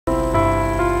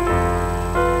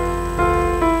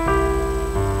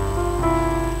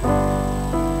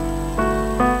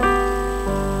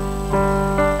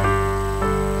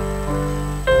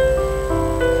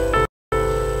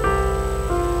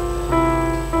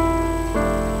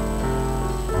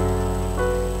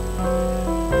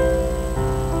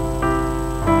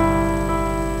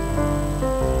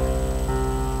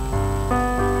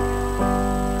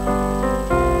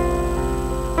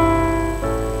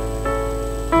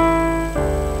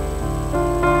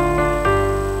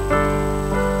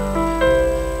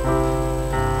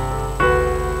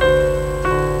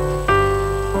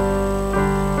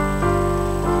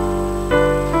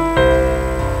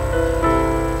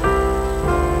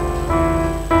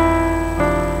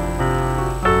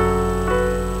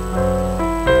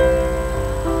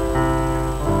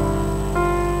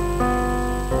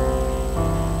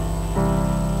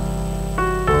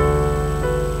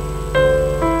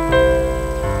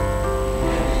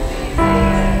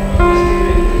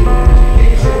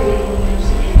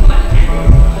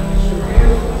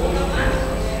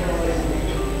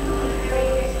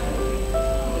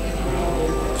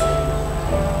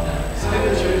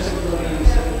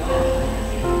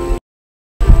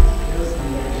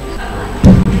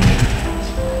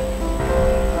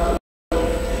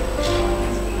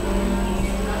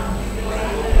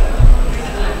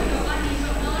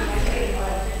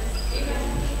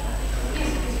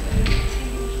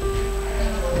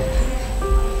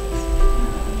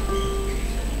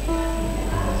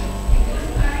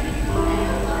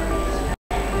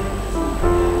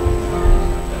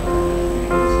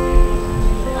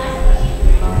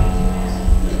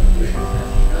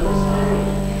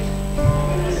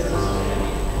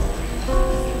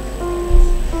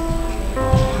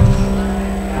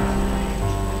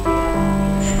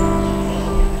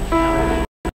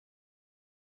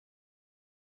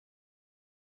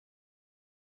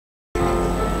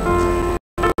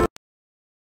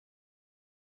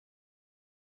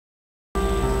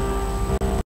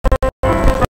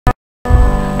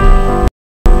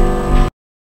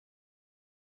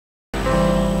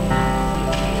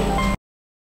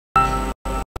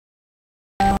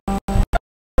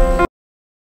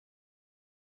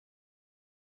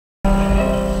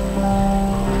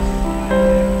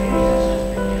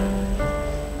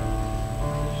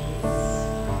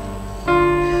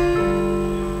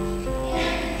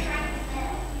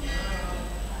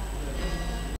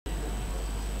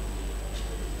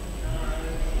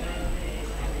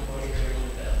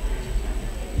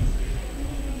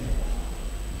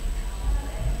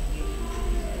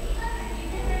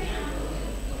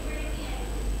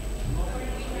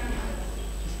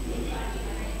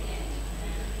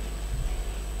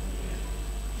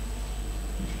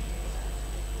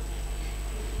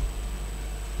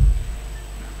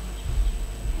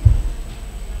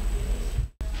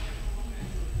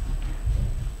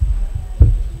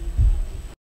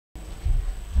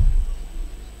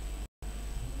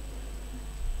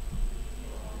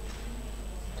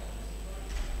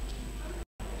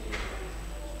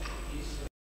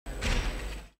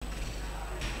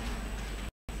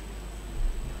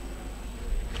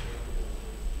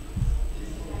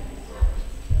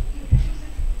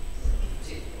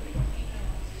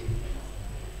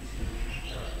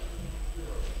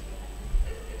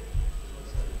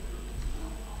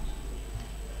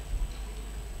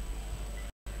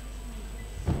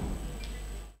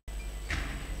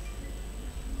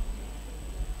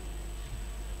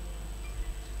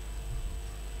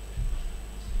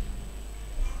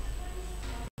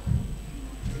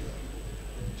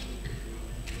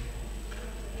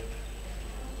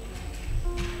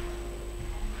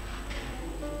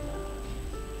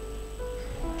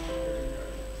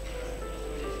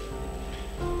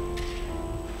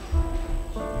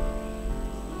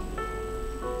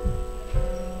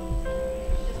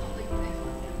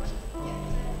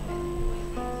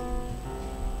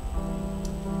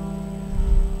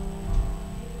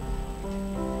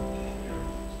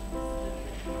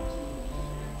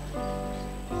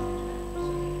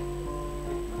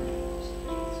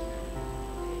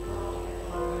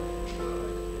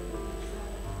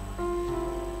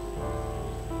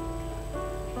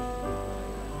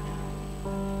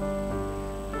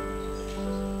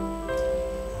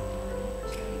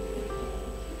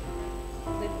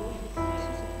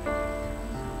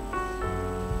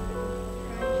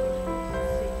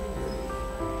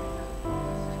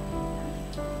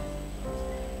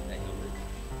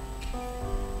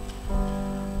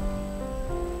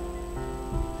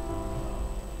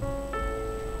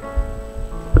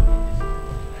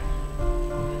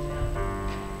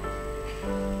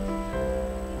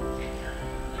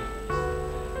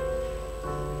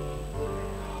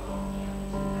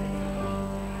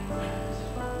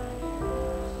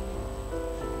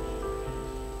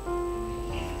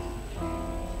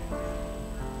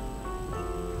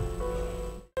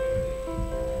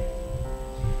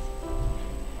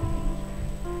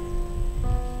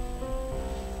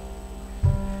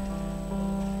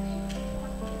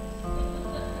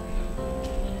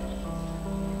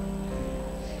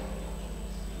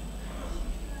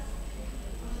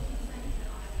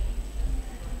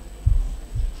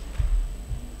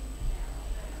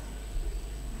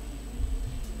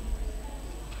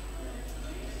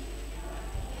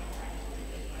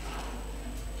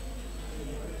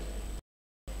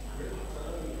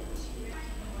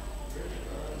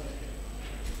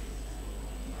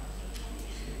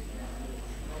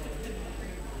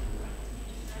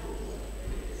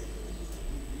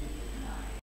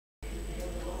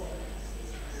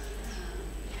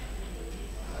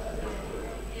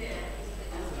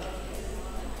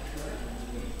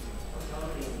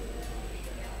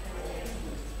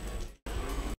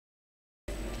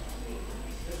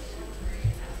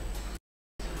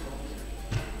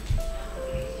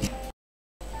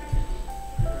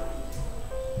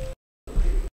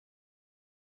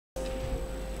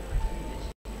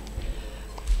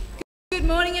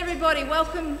morning, everybody.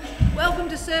 Welcome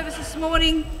to service this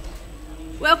morning.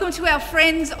 Welcome to our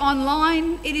friends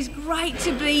online. It is great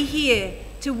to be here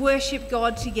to worship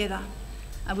God together.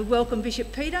 We welcome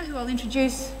Bishop Peter, who I'll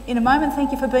introduce in a moment.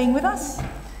 Thank you for being with us.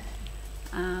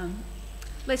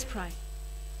 Let's pray.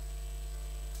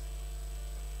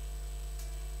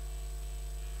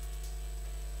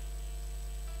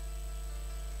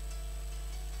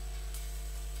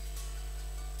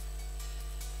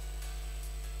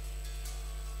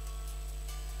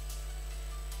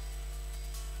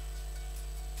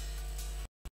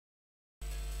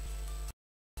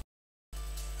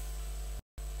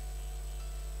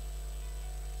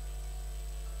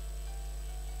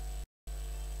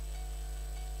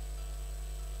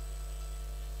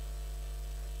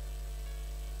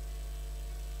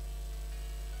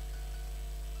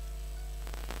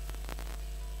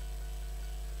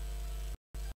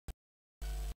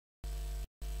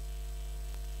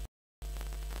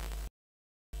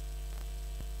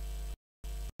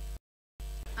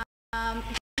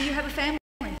 Do you have a family?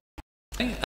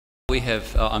 We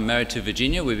have. I'm married to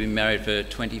Virginia. We've been married for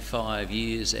 25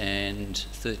 years and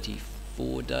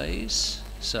 34 days.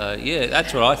 So yeah,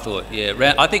 that's what I thought.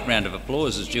 Yeah, I think round of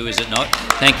applause is due, is it not?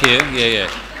 Thank you. Yeah.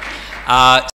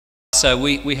 So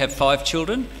we have 5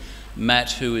 children.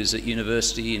 Matt, who is at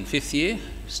university in 5th year,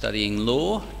 studying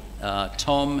law.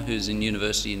 Tom, who's in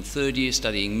university in 3rd year,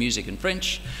 studying music and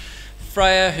French.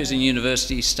 Freya, who's in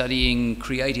university studying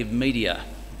creative media.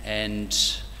 And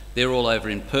they're all over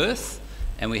in Perth,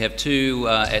 and we have 2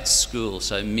 at school,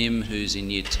 so Mim, who's in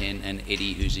year 10, and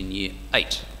Eddie, who's in year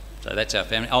 8. So that's our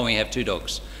family. Oh, we have 2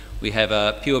 dogs. We have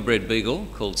a purebred beagle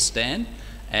called Stan,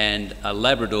 and a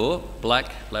Labrador,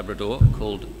 black Labrador,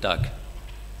 called Doug.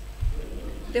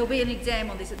 There'll be an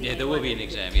exam on this at the end. Yeah, there will be an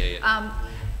exam, yeah.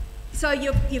 So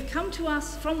you've come to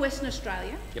us from Western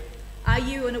Australia. Yep. Are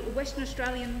you a Western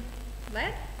Australian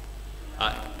lad?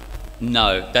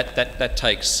 No, that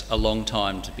takes a long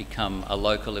time to become a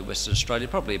local in Western Australia,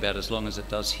 probably about as long as it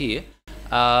does here.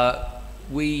 I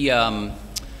grew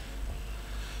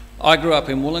up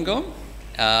in Wollongong,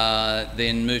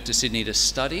 then moved to Sydney to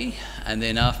study, and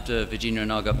then after Virginia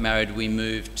and I got married, we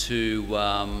moved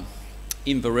to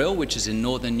Inverell, which is in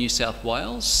northern New South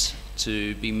Wales,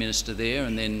 to be minister there,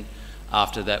 and then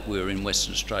after that we were in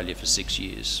Western Australia for 6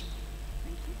 years.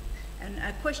 Thank you. And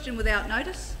a question without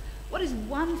notice. What is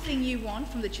one thing you want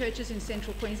from the churches in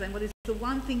central Queensland? What is the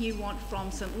one thing you want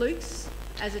from St Luke's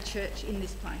as a church in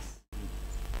this place?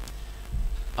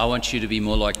 I want you to be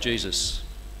more like Jesus.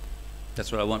 That's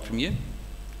what I want from you,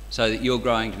 so that you're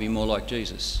growing to be more like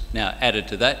Jesus. Now, added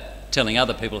to that, telling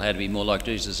other people how to be more like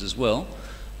Jesus as well,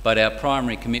 but our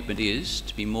primary commitment is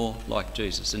to be more like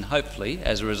Jesus, and hopefully,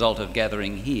 as a result of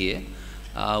gathering here,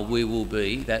 we will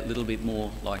be that little bit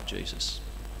more like Jesus.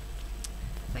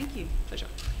 Thank you. Pleasure.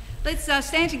 Let's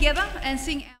stand together and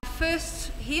sing our first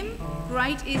hymn,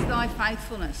 Great is Thy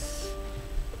Faithfulness.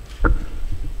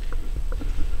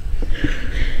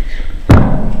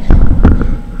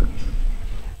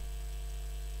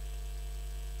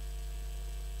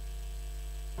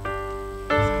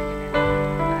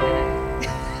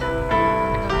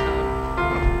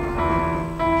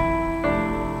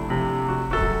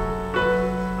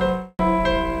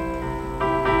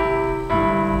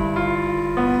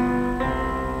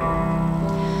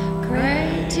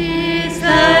 Great is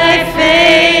thy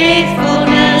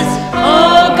faithfulness.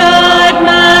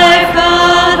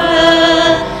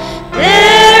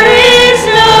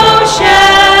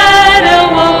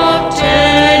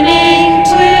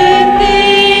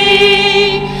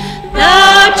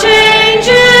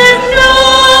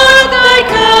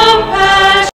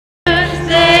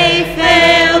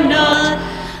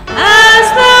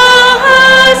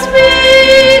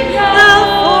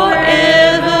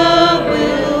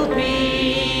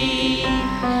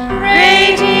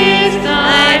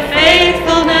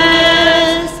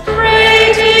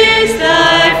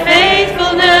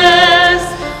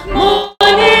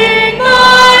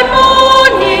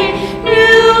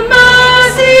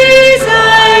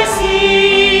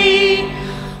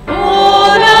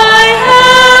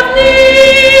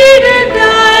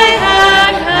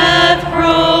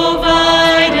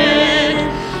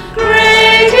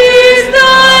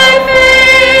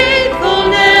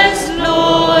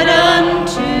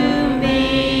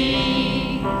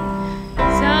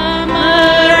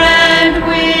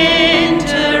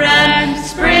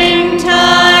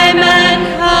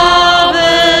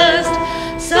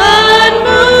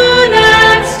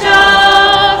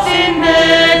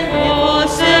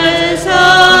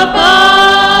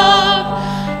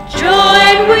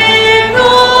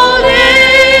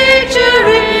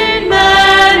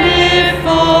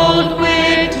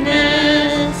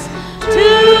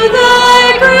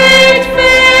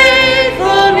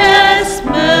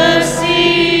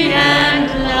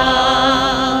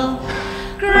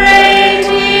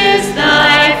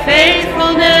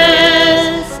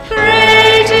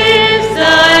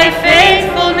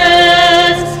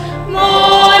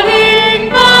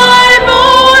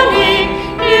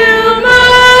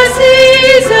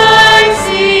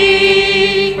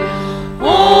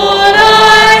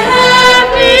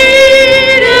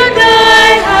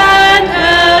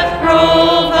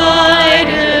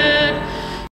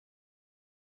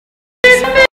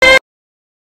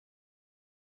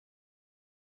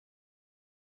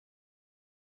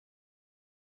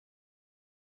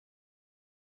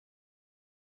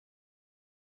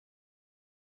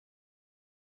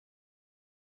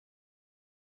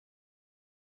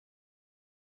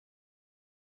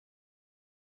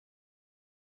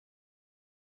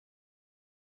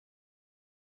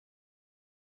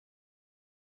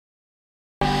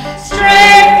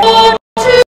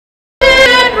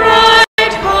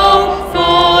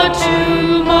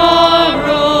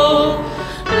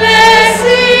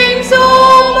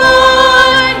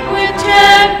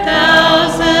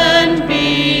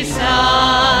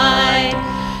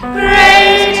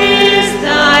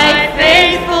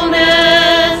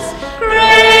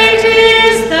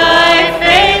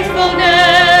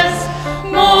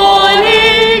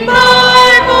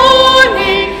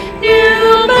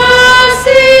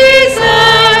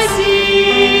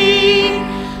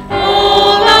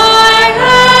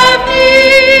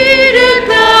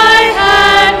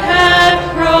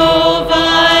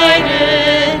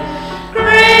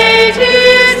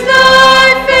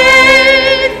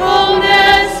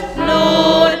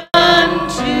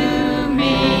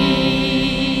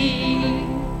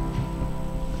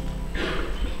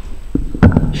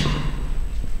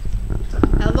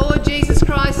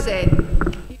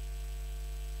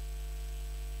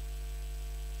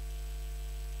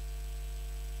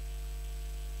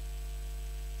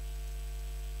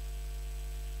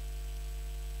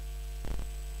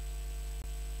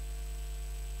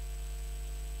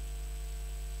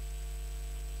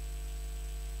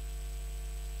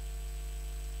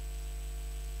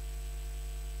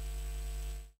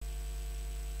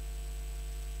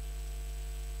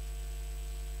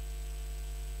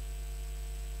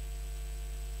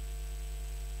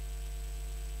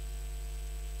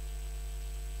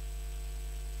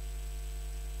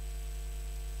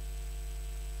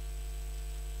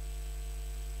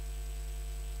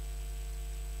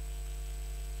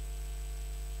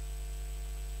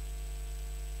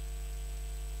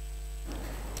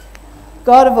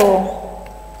 God of all,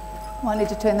 I need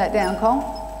to turn that down,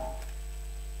 Cole.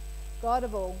 God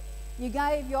of all, you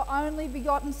gave your only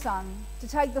begotten Son to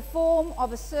take the form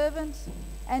of a servant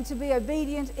and to be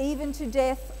obedient even to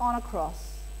death on a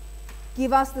cross.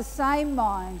 Give us the same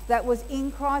mind that was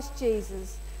in Christ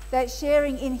Jesus, that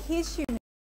sharing in his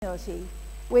humility,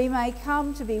 we may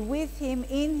come to be with him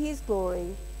in his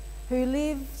glory, who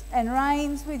lives and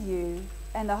reigns with you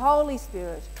and the Holy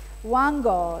Spirit, one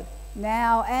God,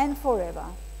 now and forever.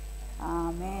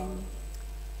 Amen.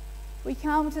 We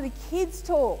come to the kids'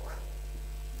 talk.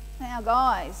 Now,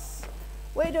 guys,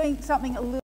 we're doing something a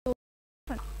little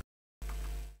different.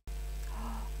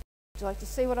 Would you like to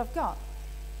see what I've got?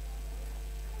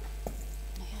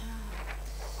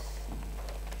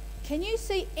 Can you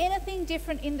see anything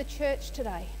different in the church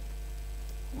today?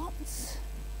 What's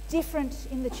different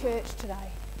in the church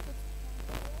today?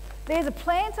 There's a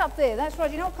plant up there. That's right.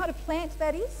 Do you know what kind of plant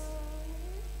that is?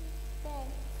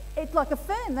 It's like a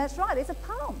fern. That's right. It's a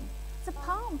palm. It's a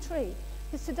palm tree.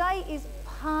 Because today is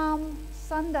Palm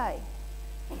Sunday,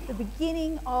 the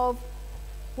beginning of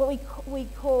what we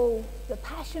call the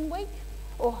Passion Week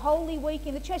or Holy Week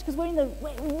in the church, because we're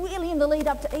really in the lead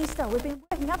up to Easter. We've been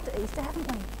working up to Easter, haven't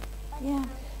we? Yeah.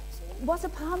 What's a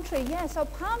palm tree? Yeah, so a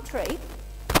palm tree.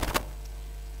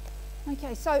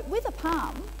 Okay, so with a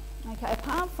palm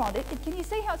frond, can you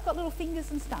see how it's got little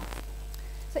fingers and stuff?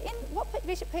 So in what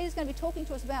Bishop Peter's going to be talking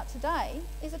to us about today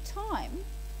is a time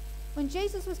when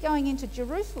Jesus was going into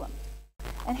Jerusalem,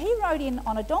 and he rode in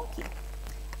on a donkey,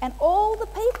 and all the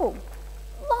people,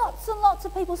 lots and lots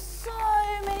of people, so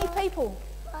many people,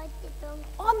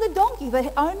 on the donkey,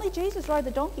 but only Jesus rode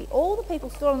the donkey. All the people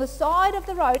stood on the side of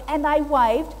the road and they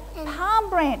waved palm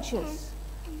branches.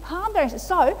 Palm branches.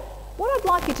 So what I'd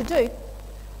like you to do,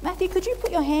 Matthew, could you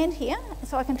put your hand here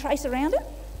so I can trace around it?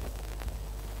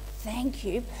 Thank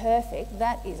you, perfect.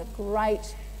 That is a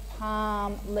great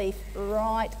palm leaf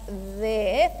right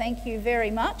there. Thank you very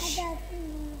much.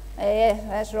 Yeah,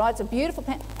 that's right. It's a beautiful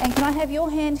plant. And can I have your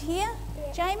hand here,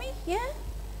 Jamie? Yeah?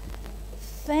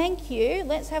 Thank you.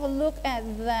 Let's have a look at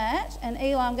that. And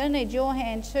Eli, I'm going to need your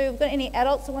hand too. Have we got any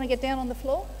adults that want to get down on the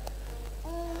floor?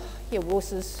 You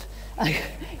wusses.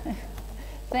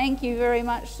 Thank you very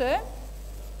much, sir.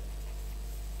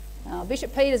 Oh,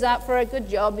 Bishop Peter's up for it. Good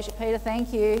job, Bishop Peter.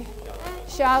 Thank you.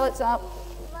 Charlotte's up.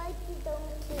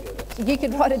 You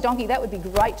could ride a donkey. That would be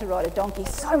great to ride a donkey.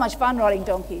 So much fun riding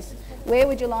donkeys. Where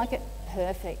would you like it?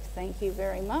 Perfect. Thank you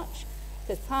very much.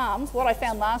 Because palms, what I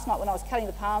found last night when I was cutting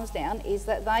the palms down is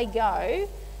that they go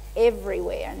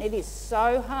everywhere, and it is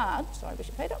so hard. Sorry,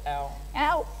 Bishop Peter. Ow.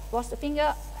 Ow. Lost a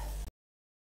finger.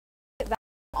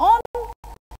 On.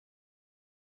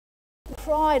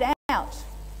 Cried out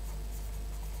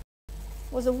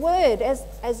was a word.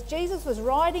 As Jesus was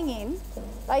riding in,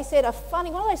 they said one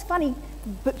of those funny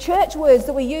church words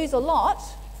that we use a lot.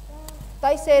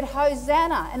 They said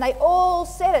Hosanna, and they all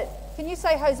said it. Can you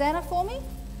say Hosanna for me?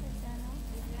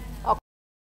 Oh,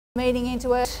 meeting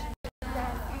into it.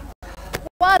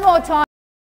 One more time.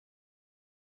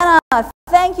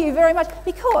 Thank you very much.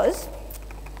 Because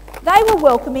they were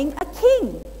welcoming a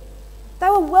king. They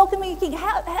were welcoming a king.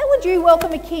 How would you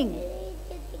welcome a king?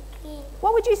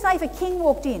 What would you say if a king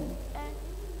walked in?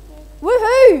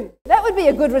 Woohoo! That would be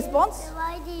a good response.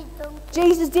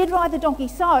 Jesus did ride the donkey.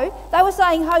 So they were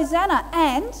saying Hosanna,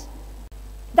 and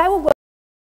they were welcoming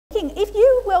the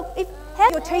king.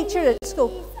 How's your teacher at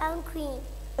school? Sun cream.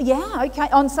 Yeah, okay,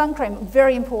 on sun cream,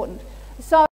 very important.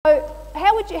 So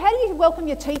how do you welcome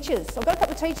your teachers? I've got a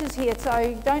couple of teachers here,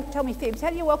 so don't tell me fibs.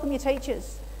 How do you welcome your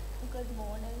teachers? Good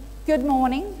morning. Good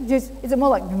morning. Is it more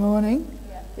like good morning?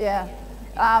 Yeah.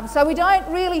 So we don't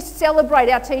really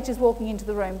celebrate our teachers walking into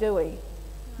the room, do we?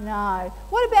 No.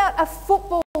 What about a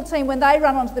football team when they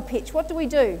run onto the pitch? What do we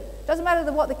do? Doesn't matter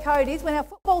what the code is. When our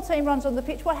football team runs on the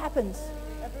pitch, what happens?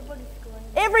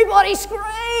 Everybody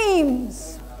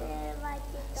screams.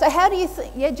 So how do you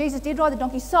think? Yeah, Jesus did ride the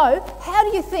donkey. So how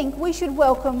do you think we should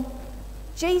welcome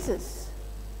Jesus?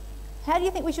 How do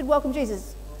you think we should welcome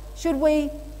Jesus? Should we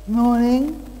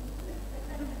morning,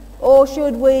 or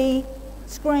should we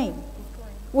scream?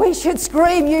 We should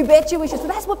scream, you betcha we should. So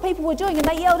that's what people were doing, and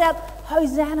they yelled out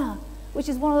Hosanna, which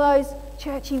is one of those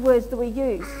churchy words that we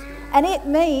use. And it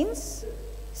means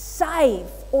save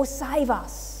or save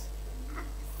us.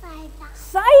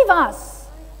 Save us.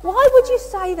 Why would you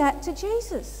say that to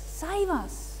Jesus? Save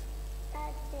us.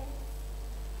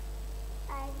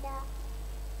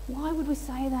 Why would we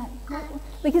say that?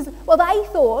 Because, well, they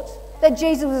thought that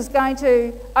Jesus was going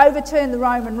to overturn the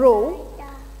Roman rule.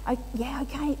 Yeah,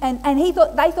 okay. And they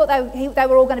thought they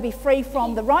were all going to be free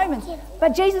from the Romans. But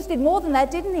Jesus did more than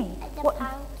that, didn't he?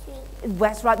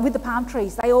 That's right, with the palm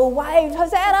trees. They all waved,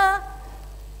 Hosanna!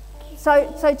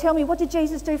 So tell me, what did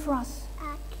Jesus do for us?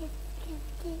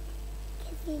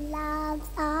 He loves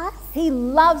us. He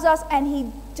loves us, and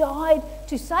he died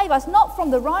to save us, not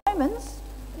from the Romans,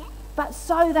 but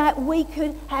so that we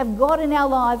could have God in our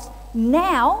lives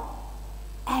now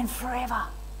and forever.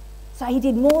 So he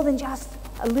did more than just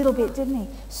a little bit, didn't he?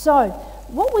 So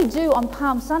what we do on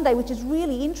Palm Sunday, which is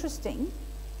really interesting,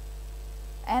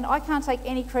 and I can't take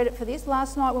any credit for this,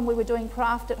 last night when we were doing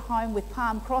craft at home with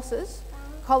palm crosses,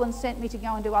 Colin sent me to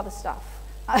go and do other stuff.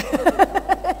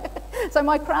 So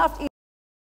my craft is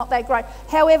not that great.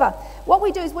 However, what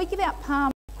we do is we give out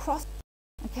palm crosses,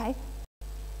 okay?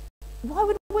 Why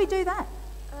would we do that?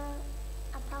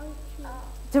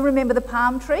 To remember the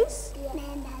palm trees?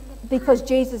 Because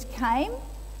Jesus came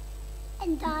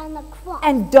and died on the cross.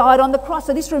 And died on the cross.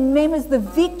 So this remembers the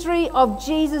victory of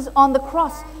Jesus on the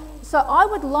cross. So I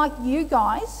would like you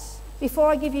guys, before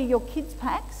I give you your kids'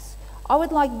 packs, I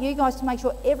would like you guys to make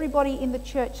sure everybody in the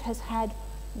church has had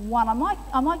one.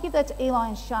 I might give that to Eli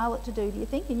and Charlotte to do you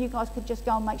think? And you guys could just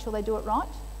go and make sure they do it right.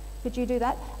 Could you do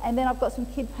that? And then I've got some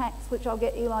kid packs which I'll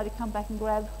get Eli to come back and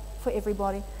grab for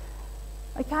everybody.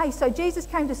 Okay, so Jesus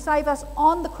came to save us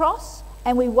on the cross,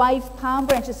 and we wave palm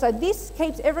branches. So this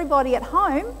keeps everybody at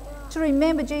home to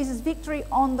remember Jesus' victory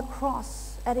on the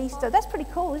cross at Easter. That's pretty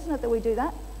cool, isn't it, that we do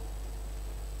that?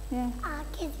 Yeah.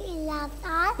 Because he loves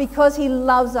us. Because he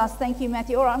loves us. Thank you,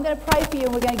 Matthew. All right, I'm going to pray for you,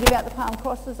 and we're going to give out the palm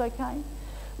crosses, okay?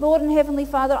 Lord and Heavenly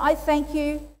Father, I thank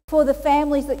you for the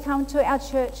families that come to our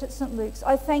church at St. Luke's.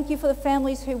 I thank you for the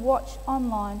families who watch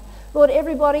online. Lord,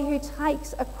 everybody who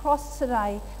takes a cross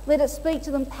today, let it speak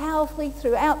to them powerfully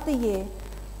throughout the year.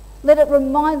 Let it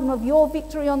remind them of your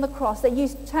victory on the cross, that you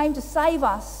came to save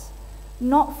us,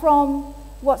 not from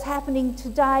what's happening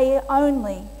today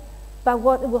only, but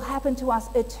what will happen to us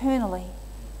eternally.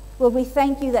 Lord, we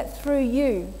thank you that through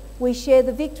you we share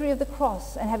the victory of the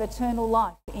cross and have eternal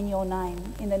life in your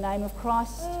name. In the name of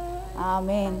Christ,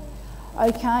 amen.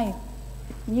 Okay,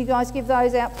 can you guys give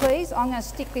those out, please? I'm going to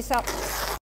stick this up.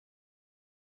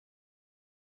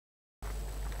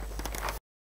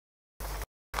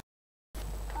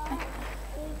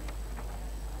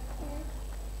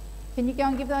 Can you go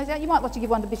and give those out? You might like to give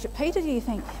one to Bishop Peter, do you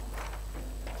think?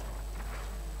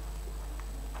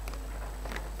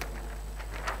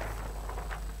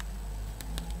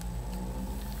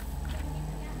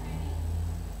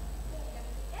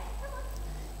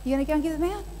 You going to go and give them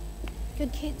out?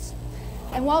 Good kids.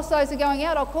 And whilst those are going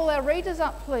out, I'll call our readers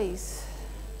up, please.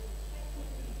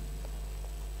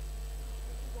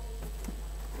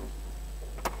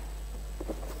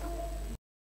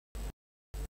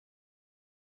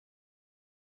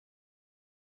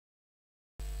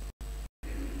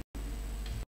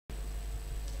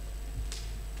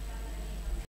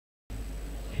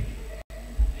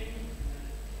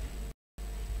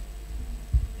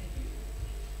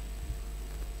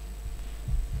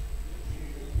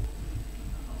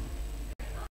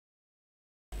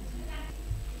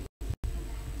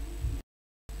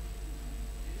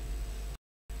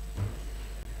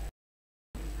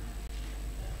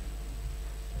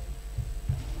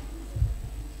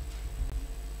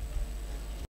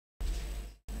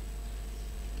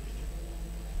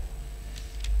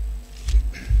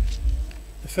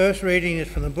 The first reading is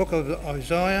from the book of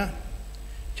Isaiah,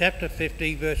 chapter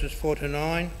 50, verses 4 to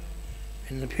 9,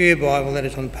 in the Pure Bible, that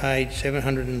is on page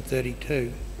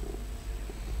 732.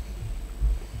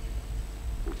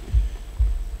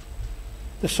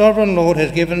 The Sovereign Lord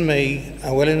has given me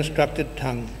a well-instructed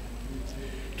tongue,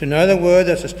 to know the word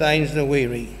that sustains the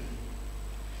weary.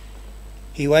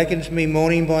 He wakens me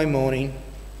morning by morning,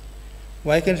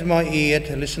 wakens my ear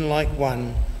to listen like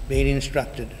one being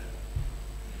instructed.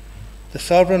 The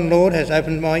Sovereign Lord has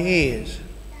opened my ears.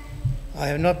 I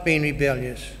have not been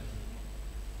rebellious.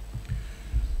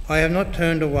 I have not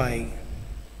turned away.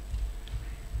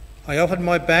 I offered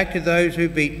my back to those who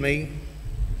beat me,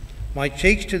 my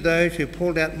cheeks to those who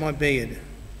pulled out my beard.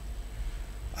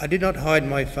 I did not hide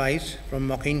my face from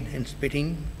mocking and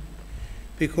spitting,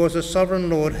 because the Sovereign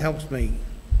Lord helps me.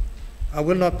 I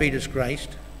will not be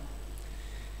disgraced.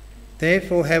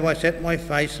 Therefore have I set my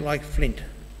face like flint,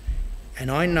 and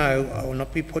I know I will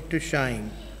not be put to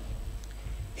shame.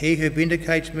 He who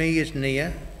vindicates me is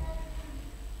near.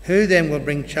 Who then will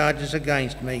bring charges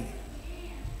against me?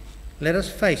 Let us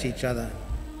face each other.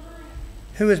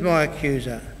 Who is my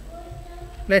accuser?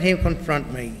 Let him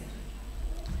confront me.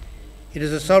 It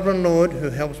is the Sovereign Lord who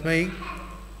helps me.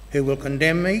 Who will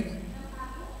condemn me?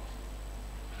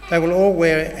 They will all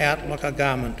wear it out like a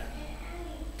garment.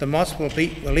 The moth will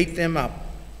eat them up.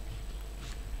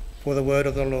 For the word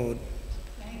of the Lord.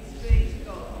 Thanks be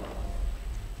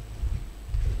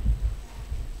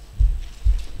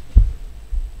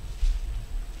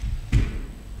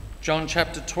John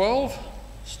chapter 12,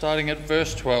 starting at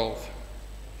verse 12.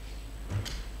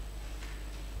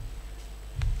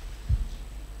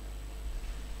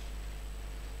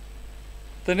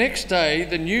 The next day,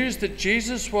 the news that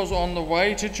Jesus was on the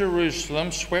way to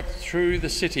Jerusalem swept through the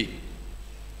city.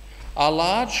 A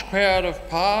large crowd of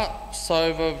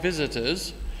Passover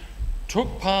visitors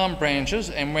took palm branches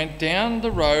and went down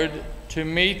the road to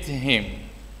meet him.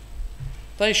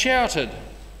 They shouted,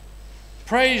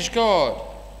 "Praise God!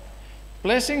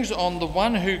 Blessings on the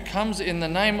one who comes in the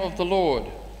name of the Lord.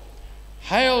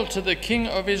 Hail to the King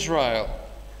of Israel."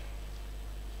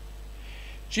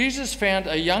 Jesus found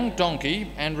a young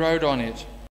donkey and rode on it.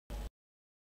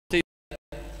 He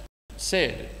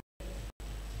said,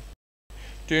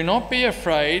 "Do not be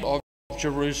afraid of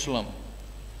Jerusalem.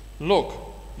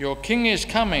 Look, your king is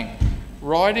coming,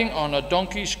 riding on a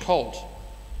donkey's colt."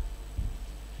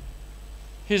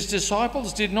 His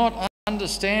disciples did not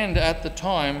understand at the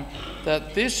time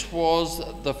that this was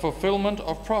the fulfillment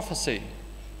of prophecy.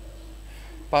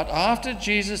 But after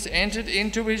Jesus entered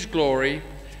into his glory,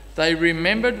 they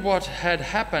remembered what had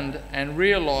happened and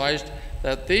realized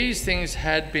that these things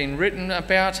had been written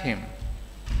about him.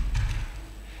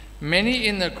 Many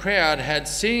in the crowd had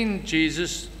seen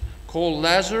Jesus call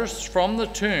Lazarus from the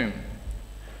tomb,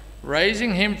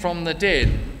 raising him from the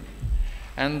dead,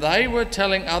 and they were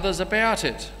telling others about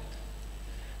it.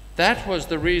 That was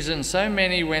the reason so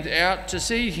many went out to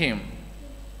see him,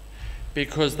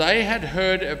 because they had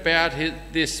heard about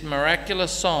this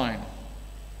miraculous sign.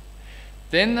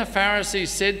 Then the Pharisees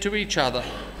said to each other,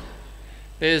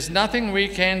 "There's nothing we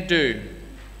can do.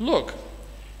 Look,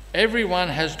 everyone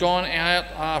has gone out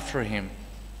after him."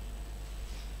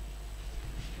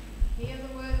 Hear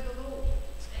the word of the Lord.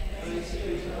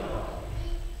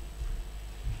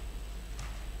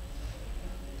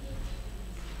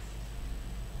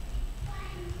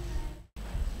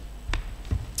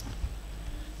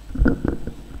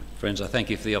 Friends, I thank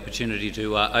you for the opportunity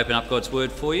to open up God's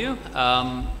word for you.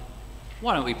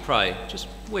 Why don't we pray? Just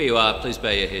where you are, please bow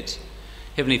your heads.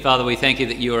 Heavenly Father, we thank you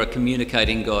that you are a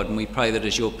communicating God, and we pray that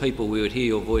as your people we would hear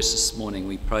your voice this morning.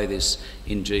 We pray this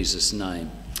in Jesus' name.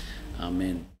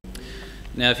 Amen.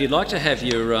 Now, if you'd like to have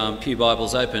your Pew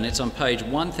Bibles open, it's on page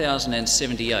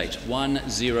 1078,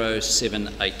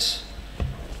 1078.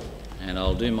 And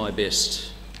I'll do my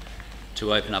best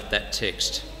to open up that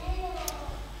text.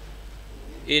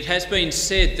 It has been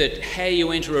said that how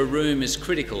you enter a room is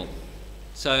critical.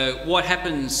 So what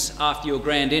happens after your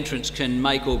grand entrance can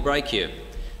make or break you.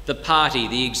 The party,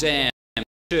 the exam,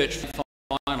 church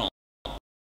final.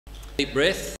 Deep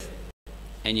breath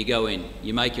and you go in.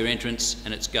 You make your entrance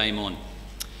and it's game on.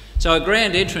 So a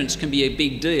grand entrance can be a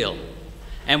big deal.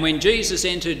 And when Jesus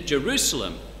entered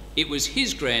Jerusalem, it was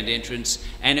his grand entrance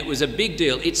and it was a big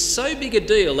deal. It's so big a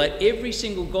deal that every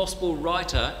single gospel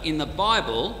writer in the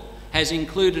Bible has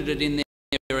included it in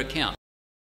their account.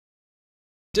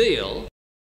 Deal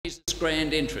is this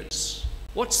grand entrance.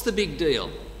 What's the big deal?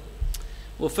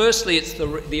 Well, firstly, it's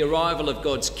the arrival of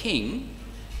God's king,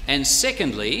 and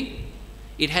secondly,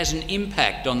 it has an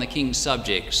impact on the king's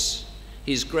subjects.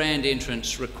 His grand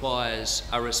entrance requires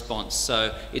a response.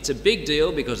 So it's a big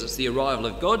deal because it's the arrival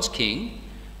of God's king,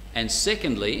 and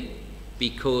secondly,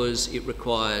 because it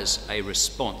requires a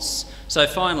response. So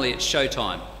finally, it's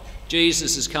showtime.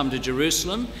 Jesus has come to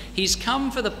Jerusalem. He's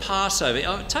come for the Passover.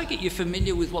 I take it you're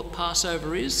familiar with what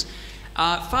Passover is.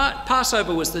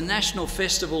 Passover was the national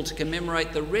festival to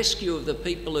commemorate the rescue of the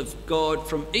people of God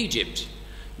from Egypt.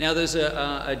 Now, there's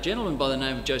a gentleman by the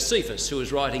name of Josephus who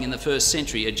was writing in the 1st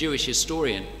century, a Jewish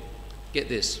historian. Get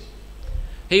this.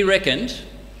 He reckoned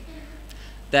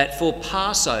that for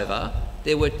Passover,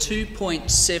 there were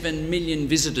 2.7 million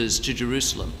visitors to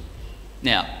Jerusalem.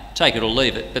 Now, take it or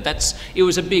leave it, but it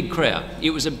was a big crowd.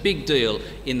 It was a big deal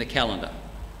in the calendar.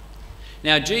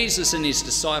 Now, Jesus and his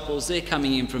disciples, they're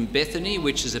coming in from Bethany,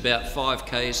 which is about 5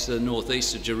 k's to the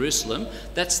northeast of Jerusalem.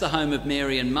 That's the home of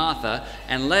Mary and Martha,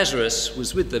 and Lazarus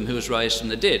was with them, who was raised from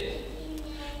the dead.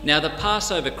 Now, the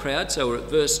Passover crowd, so we're at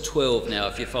verse 12 now,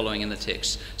 if you're following in the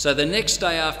text. So the next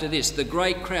day after this, the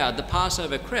great crowd, the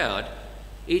Passover crowd,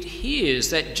 it hears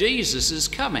that Jesus is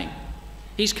coming.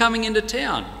 He's coming into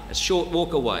town, a short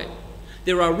walk away.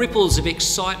 There are ripples of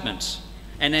excitement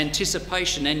and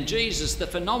anticipation, and Jesus, the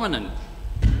phenomenon,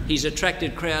 he's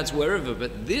attracted crowds wherever,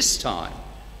 but this time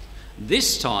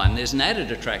there's an added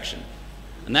attraction,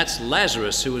 and that's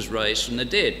Lazarus, who was raised from the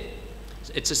dead.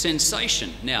 It's a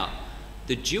sensation. Now,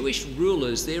 the Jewish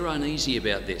rulers, they're uneasy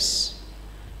about this.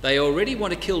 They already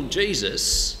want to kill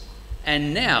Jesus,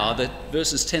 And now that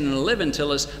verses 10 and 11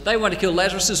 tell us they want to kill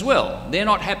Lazarus as well. They're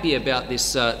not happy about this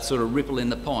sort of ripple in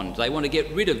the pond. They want to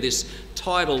get rid of this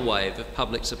tidal wave of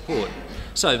public support.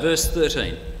 So verse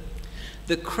 13.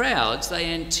 The crowds,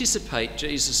 they anticipate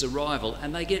Jesus' arrival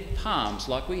and they get palms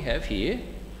like we have here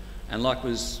and like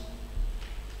was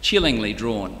chillingly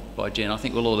drawn by Jen. I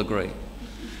think we'll all agree.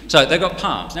 So they've got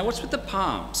palms. Now what's with the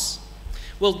palms?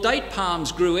 Well, date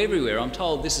palms grew everywhere. I'm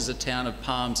told this is a town of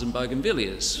palms and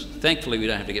bougainvilleas. Thankfully, we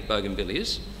don't have to get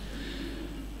bougainvilleas.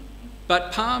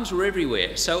 But palms were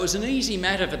everywhere, so it was an easy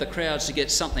matter for the crowds to get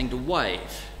something to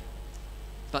wave.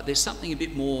 But there's something a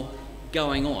bit more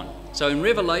going on. So in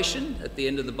Revelation, at the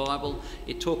end of the Bible,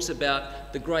 it talks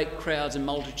about the great crowds and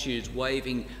multitudes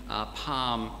waving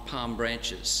palm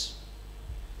branches.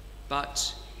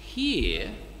 But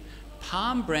here,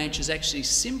 palm branches actually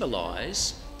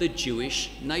symbolise the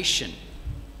Jewish nation.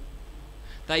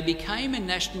 They became a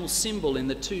national symbol in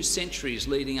the 2 centuries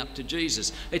leading up to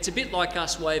Jesus. It's a bit like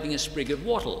us waving a sprig of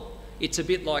wattle. It's a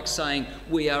bit like saying,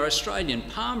 we are Australian.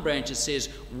 Palm branches says,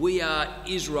 we are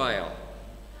Israel.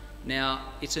 Now,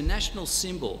 it's a national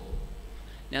symbol.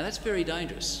 Now, that's very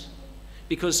dangerous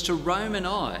because to Roman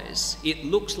eyes, it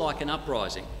looks like an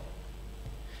uprising.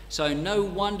 So no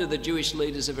wonder the Jewish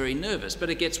leaders are very nervous,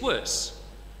 but it gets worse.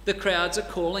 The crowds are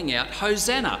calling out,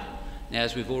 Hosanna. Now,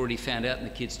 as we've already found out in the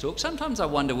kids' talk, sometimes I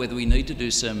wonder whether we need to do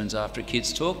sermons after a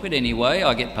kids' talk, but anyway,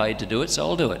 I get paid to do it, so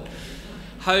I'll do it.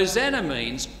 Hosanna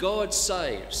means God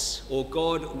saves, or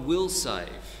God will save.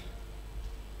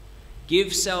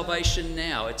 Give salvation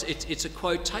now. It's a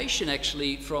quotation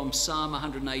actually from Psalm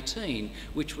 118,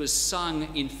 which was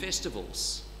sung in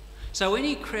festivals. So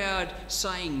any crowd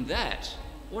saying that,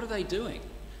 what are they doing?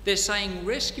 They're saying,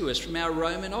 rescue us from our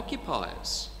Roman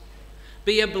occupiers.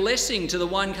 Be a blessing to the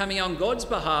one coming on God's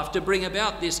behalf to bring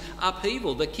about this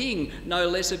upheaval, the king, no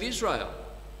less of Israel.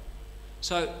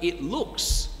 So it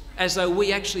looks as though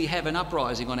we actually have an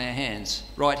uprising on our hands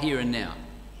right here and now.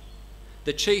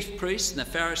 The chief priests and the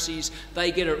Pharisees,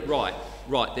 they get it right.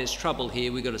 Right, there's trouble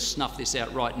here, we've got to snuff this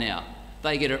out right now.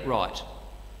 They get it right.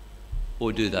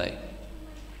 Or do they?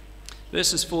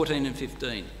 Verses 14 and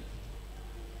 15.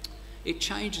 It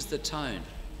changes the tone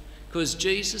because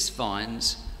Jesus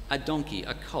finds a donkey,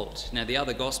 a colt. Now, the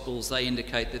other Gospels, they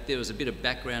indicate that there was a bit of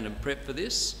background and prep for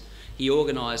this. He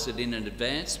organised it in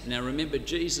advance. Now, remember,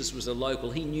 Jesus was a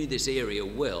local. He knew this area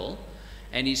well,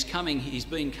 and he's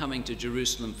been coming to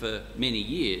Jerusalem for many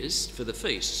years for the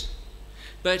feast.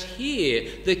 But here,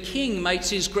 the king makes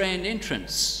his grand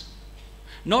entrance,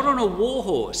 not on a war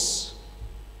horse,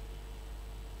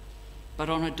 but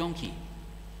on a donkey,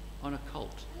 on a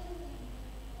colt.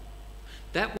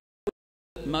 That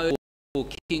was mode for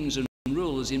kings and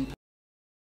rulers in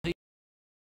peace.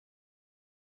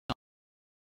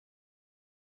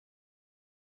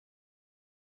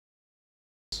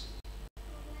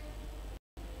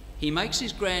 He makes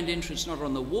his grand entrance not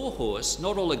on the war horse,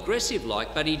 not all aggressive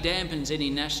like, but he dampens any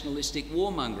nationalistic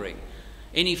warmongering,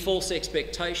 any false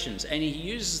expectations, and he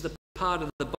uses the part of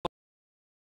the Bible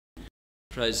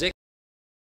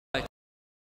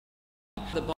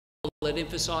that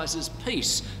emphasises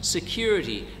peace,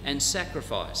 security and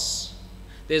sacrifice.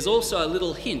 There's also a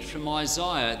little hint from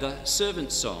Isaiah, the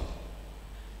servant song.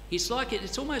 It's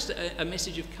almost a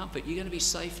message of comfort. You're going to be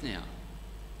safe now.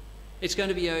 It's going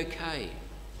to be okay.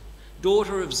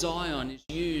 Daughter of Zion is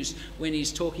used when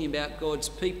he's talking about God's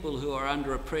people who are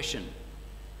under oppression.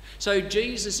 So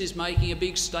Jesus is making a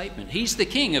big statement. He's the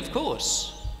king, of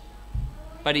course,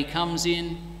 but he comes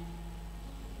in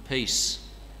peace.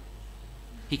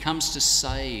 He comes to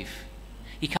save.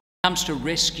 He comes to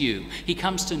rescue. He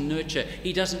comes to nurture.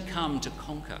 He doesn't come to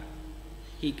conquer.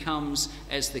 He comes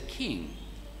as the king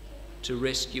to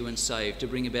rescue and save, to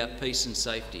bring about peace and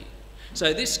safety.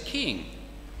 So this king,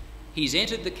 he's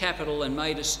entered the capital and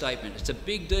made a statement. It's a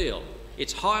big deal.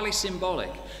 It's highly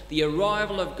symbolic. The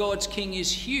arrival of God's king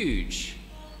is huge,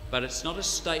 but it's not a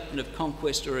statement of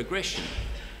conquest or aggression.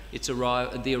 It's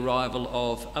the arrival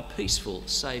of a peaceful,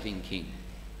 saving king.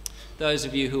 Those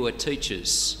of you who are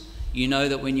teachers, you know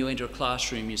that when you enter a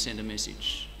classroom, you send a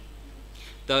message.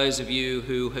 Those of you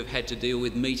who have had to deal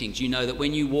with meetings, you know that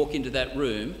when you walk into that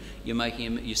room,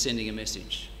 you're sending a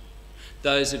message.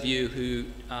 Those of you who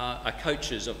are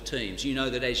coaches of teams, you know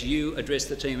that as you address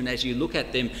the team and as you look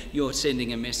at them, you're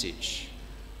sending a message.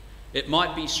 It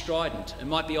might be strident. It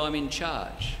might be I'm in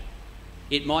charge.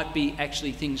 It might be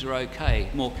actually things are okay,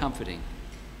 more comforting.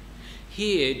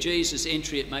 Here, Jesus'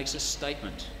 entry, it makes a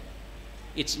statement.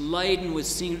 It's laden with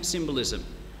symbolism.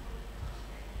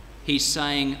 He's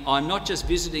saying, I'm not just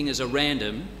visiting as a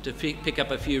random to pick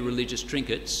up a few religious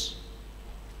trinkets.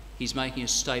 He's making a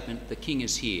statement, the king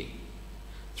is here.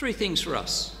 Three things for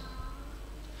us.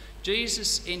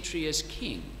 Jesus' entry as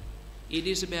king, it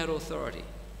is about authority.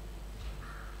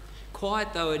 Quiet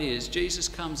though it is, Jesus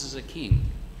comes as a king,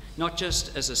 not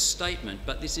just as a statement,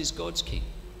 but this is God's king.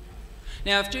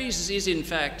 Now, if Jesus is in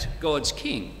fact God's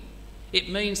king, it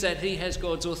means that he has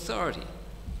God's authority.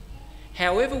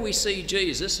 However we see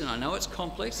Jesus, and I know it's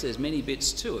complex, there's many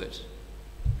bits to it,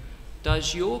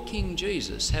 does your King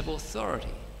Jesus have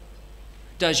authority?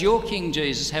 Does your King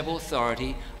Jesus have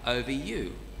authority over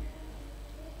you?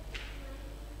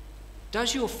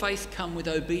 Does your faith come with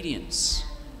obedience,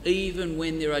 even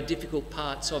when there are difficult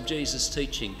parts of Jesus'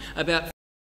 teaching about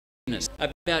forgiveness,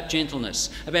 about gentleness,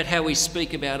 about how we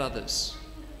speak about others?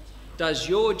 Does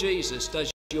your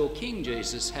King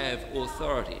Jesus have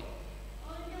authority?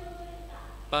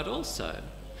 But also,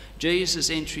 Jesus'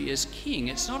 entry as king,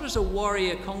 it's not as a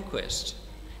warrior conquest.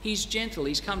 He's gentle,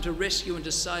 he's come to rescue and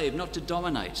to save, not to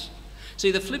dominate.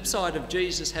 See, the flip side of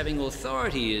Jesus having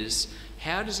authority is,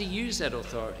 how does he use that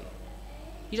authority?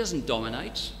 He doesn't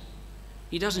dominate.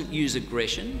 He doesn't use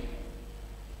aggression.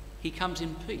 He comes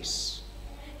in peace.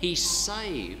 He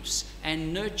saves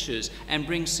and nurtures and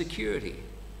brings security.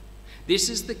 This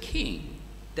is the king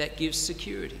that gives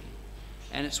security,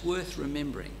 and it's worth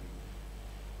remembering.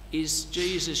 Is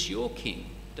Jesus your king?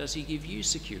 Does he give you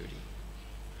security?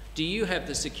 Do you have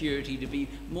the security to be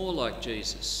more like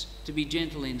Jesus, to be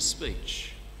gentle in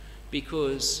speech?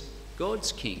 Because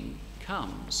God's king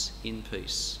comes in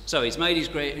peace. So he's made his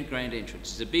grand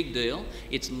entrance. It's a big deal.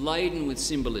 It's laden with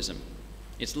symbolism.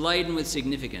 It's laden with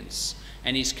significance.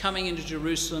 And he's coming into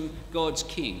Jerusalem, God's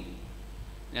king.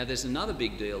 Now there's another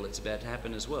big deal that's about to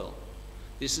happen as well.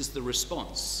 This is the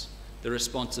response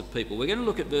of people. We're going to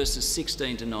look at verses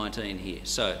 16 to 19 here.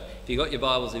 So if you've got your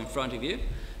Bibles in front of you,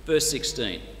 verse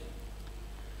 16.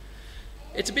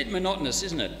 It's a bit monotonous,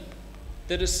 isn't it?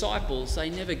 The disciples, they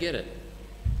never get it.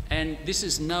 And this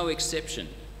is no exception.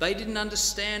 They didn't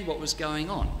understand what was going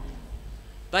on.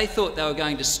 They thought they were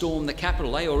going to storm the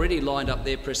capital. They already lined up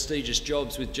their prestigious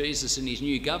jobs with Jesus and his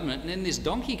new government, and then this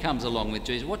donkey comes along with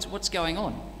Jesus. What's going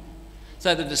on?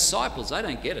 So the disciples, they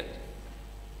don't get it.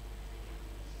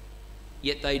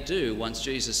 Yet they do once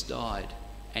Jesus died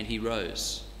and he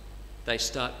rose. They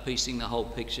start piecing the whole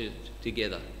picture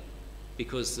together,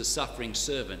 because the suffering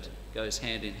servant goes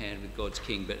hand in hand with God's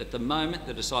king. But at the moment,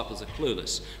 the disciples are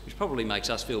clueless, which probably makes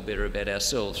us feel better about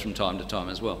ourselves from time to time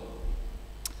as well.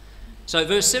 So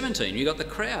verse 17, you've got the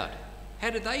crowd. How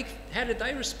did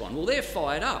they respond? Well, they're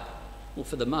fired up. Well,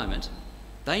 for the moment,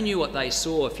 they knew what they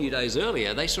saw a few days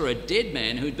earlier. They saw a dead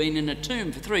man who'd been in a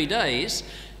tomb for 3 days,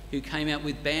 who came out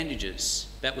with bandages.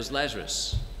 That was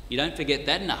Lazarus. You don't forget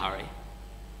that in a hurry.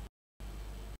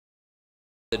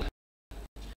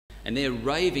 And they're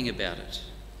raving about it.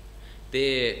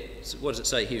 What does it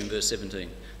say here in verse 17?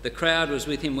 The crowd was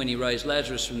with him when he raised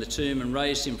Lazarus from the tomb and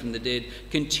raised him from the dead,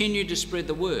 continued to spread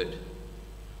the word.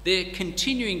 They're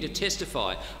continuing to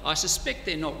testify. I suspect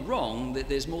they're not wrong, that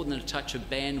there's more than a touch of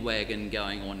bandwagon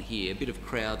going on here, a bit of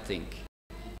crowd think.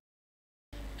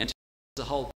 And the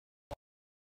whole,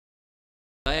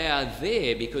 they are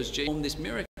there because Jesus performed this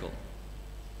miracle.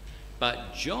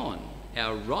 But John,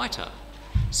 our writer,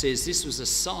 says this was a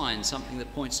sign, something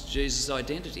that points to Jesus'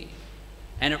 identity.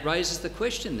 And it raises the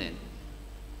question then,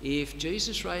 if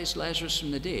Jesus raised Lazarus from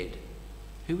the dead,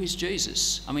 who is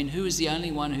Jesus? I mean, who is the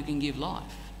only one who can give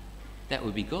life? That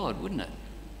would be God, wouldn't it?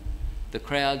 The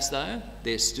crowds, though,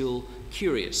 they're still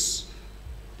curious.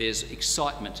 There's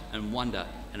excitement and wonder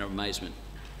and amazement.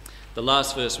 The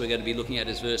last verse we're going to be looking at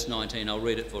is verse 19. I'll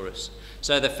read it for us.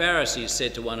 So the Pharisees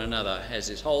said to one another as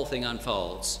this whole thing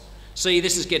unfolds, "See,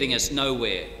 this is getting us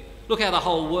nowhere. Look how the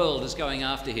whole world is going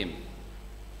after him."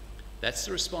 That's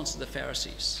the response of the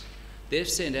Pharisees. They've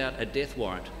sent out a death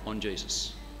warrant on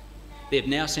Jesus. They've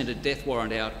now sent a death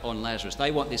warrant out on Lazarus.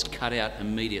 They want this cut out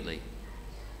immediately.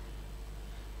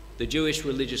 The Jewish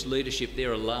religious leadership,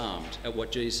 they're alarmed at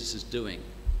what Jesus is doing.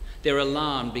 They're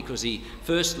alarmed because he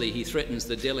threatens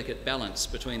the delicate balance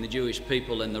between the Jewish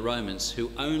people and the Romans,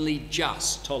 who only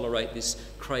just tolerate this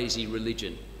crazy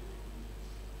religion.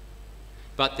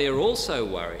 But they're also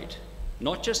worried,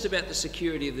 not just about the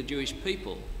security of the Jewish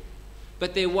people,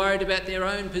 but they're worried about their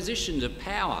own positions of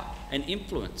power and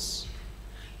influence.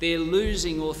 They're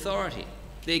losing authority.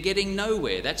 They're getting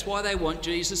nowhere. That's why they want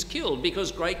Jesus killed,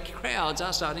 because great crowds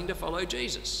are starting to follow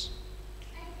Jesus.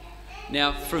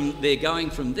 Now, they're going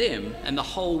from them, and the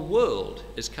whole world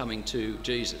is coming to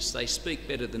Jesus. They speak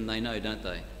better than they know, don't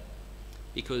they?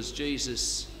 Because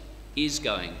Jesus is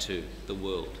going to the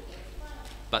world.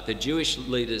 But the Jewish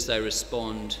leaders, they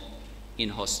respond in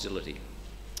hostility.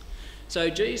 So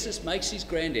Jesus makes his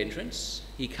grand entrance.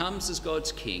 He comes as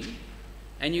God's king,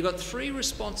 And you've got three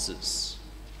responses: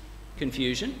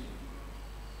 confusion,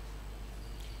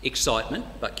 excitement,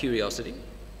 but curiosity,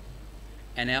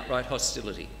 and outright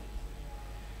hostility.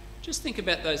 Just think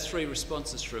about those three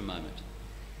responses for a moment.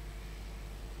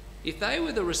 If they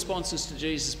were the responses to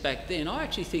Jesus back then, I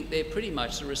actually think they're pretty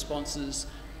much the responses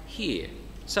here.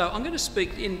 So I'm going to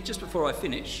speak in, just before I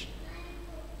finish,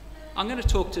 I'm going to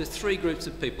talk to three groups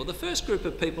of people. The first group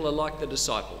of people are like the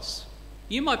disciples.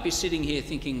 You might be sitting here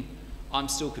thinking, I'm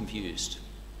still confused.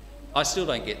 I still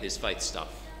don't get this faith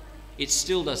stuff. It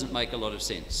still doesn't make a lot of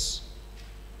sense.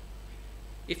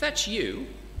 If that's you,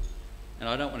 and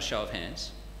I don't want a show of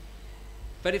hands,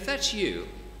 but if that's you,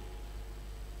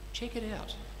 check it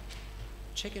out.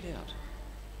 Check it out.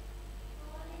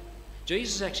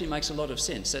 Jesus actually makes a lot of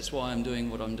sense. That's why I'm doing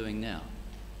what I'm doing now.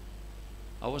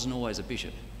 I wasn't always a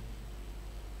bishop.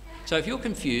 So if you're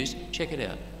confused, check it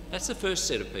out. That's the first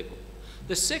set of people.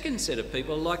 The second set of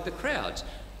people are like the crowds.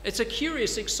 It's a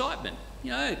curious excitement.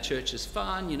 You know, church is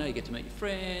fun, you know, you get to meet your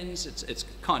friends, it's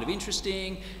kind of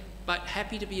interesting, but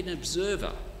happy to be an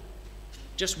observer,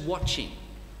 just watching.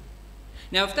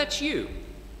 Now, if that's you,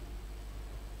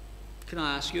 can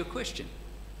I ask you a question?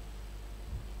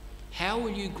 How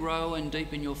will you grow and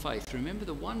deepen your faith? Remember,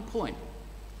 the one point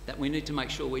that we need to make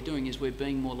sure we're doing is we're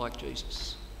being more like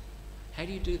Jesus. How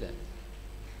do you do that?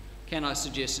 Can I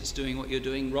suggest it's doing what you're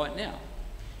doing right now?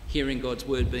 Hearing God's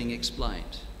word being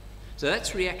explained. So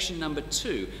that's reaction number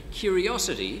 2,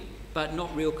 curiosity, but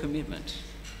not real commitment.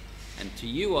 And to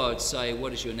you, I would say,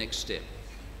 what is your next step?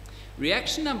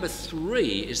 Reaction number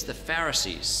 3 is the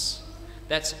Pharisees.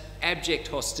 That's abject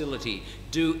hostility.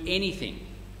 Do anything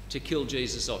to kill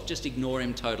Jesus off. Just ignore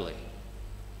him totally.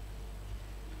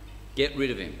 Get rid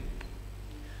of him.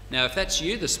 Now, if that's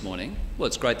you this morning, well,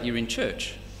 it's great that you're in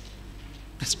church.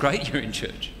 It's great you're in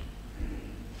church.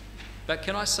 But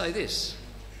can I say this?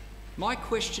 My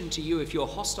question to you, if you're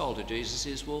hostile to Jesus,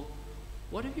 is, well,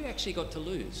 what have you actually got to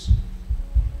lose?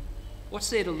 What's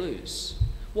there to lose?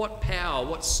 What power,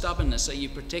 what stubbornness are you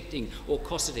protecting or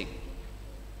cosseting?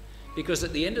 Because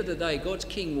at the end of the day, God's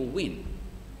king will win,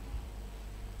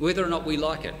 whether or not we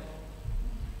like it.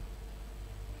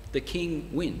 The king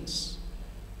wins.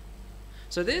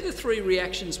 So they're the 3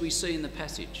 reactions we see in the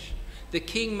passage. The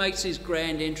king makes his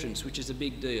grand entrance, which is a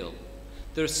big deal.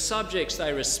 The subjects,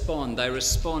 they respond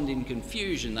in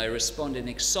confusion, they respond in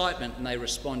excitement, and they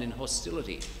respond in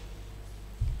hostility.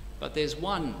 But there's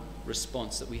one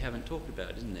response that we haven't talked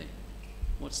about, isn't there?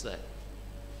 What's that?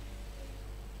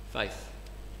 Faith.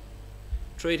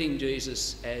 Treating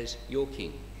Jesus as your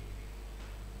king.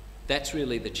 That's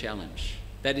really the challenge.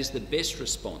 That is the best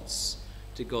response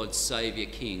to God's Saviour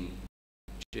King,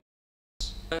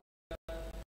 Jesus.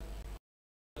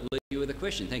 I'll leave you with a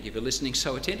question. Thank you for listening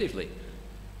so attentively.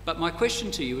 But my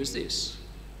question to you is this.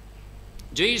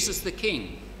 Jesus the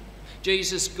King,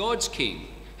 Jesus God's King,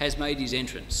 has made his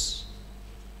entrance.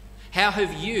 How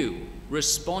have you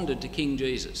responded to King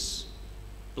Jesus?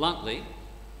 Bluntly,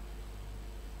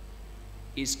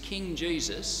 is King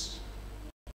Jesus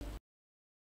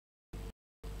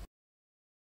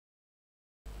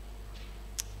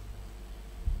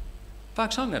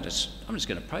Folks, I'm just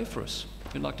going to pray for us.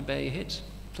 If you'd like to bow your heads,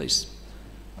 please.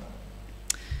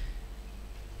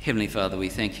 Heavenly Father, we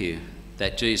thank you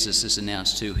that Jesus has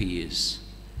announced who he is.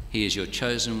 He is your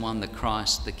chosen one, the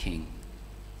Christ, the King.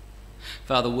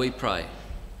 Father, we pray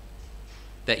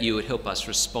that you would help us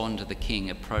respond to the King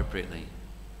appropriately.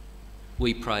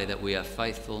 We pray that we are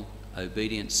faithful,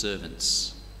 obedient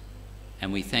servants,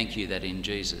 and we thank you that in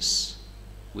Jesus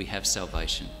we have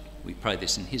salvation. We pray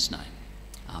this in his name.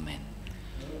 Amen.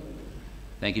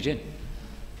 Thank you, Jen.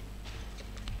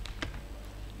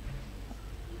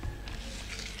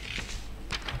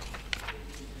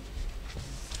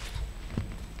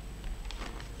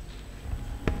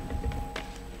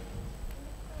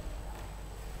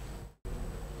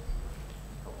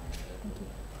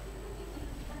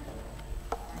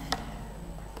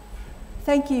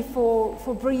 Thank you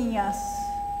for bringing us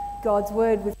God's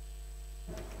word with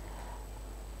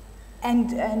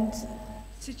and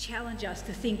to challenge us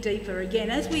to think deeper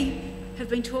again. As we have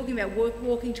been talking about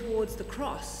walking towards the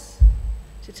cross,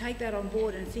 to take that on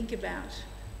board and think about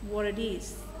what it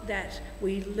is that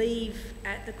we leave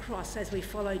at the cross as we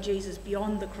follow Jesus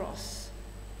beyond the cross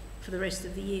for the rest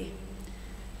of the year.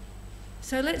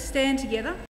 So let's stand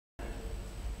together.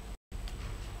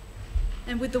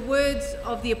 And with the words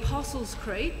of the Apostles'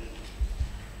 Creed,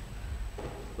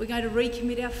 we're going to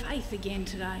recommit our faith again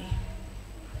today.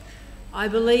 I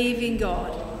believe in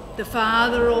God, the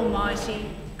Father Almighty,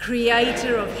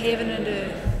 creator of heaven and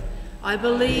earth. I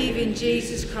believe in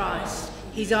Jesus Christ,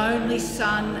 his only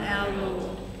Son, our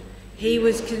Lord. He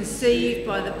was conceived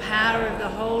by the power of the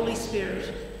Holy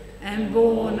Spirit and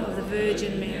born of the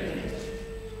Virgin Mary.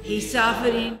 He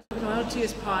suffered in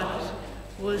Pontius Pilate,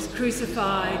 was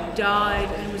crucified, died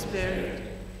and was buried.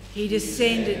 He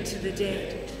descended to the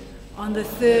dead. On the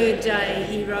third day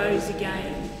he rose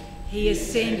again. He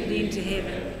ascended into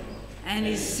heaven and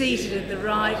is seated at the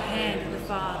right hand of the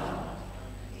Father.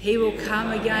 He will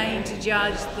come again to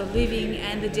judge the living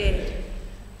and the dead.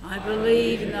 I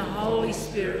believe in the Holy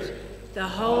Spirit, the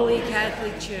Holy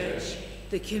Catholic Church,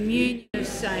 the communion of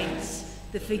saints,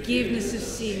 the forgiveness of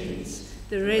sins,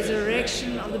 the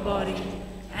resurrection of the body,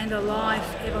 and a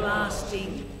life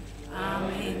everlasting.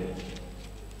 Amen.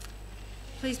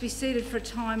 Please be seated for a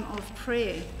time of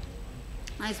prayer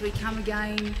as we come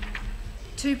again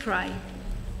to pray.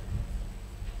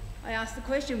 I ask the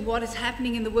question, what is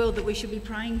happening in the world that we should be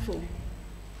praying for?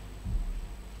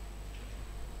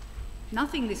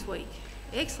 Nothing this week.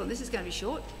 Excellent, this is going to be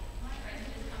short.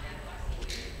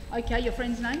 Okay, your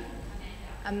friend's name?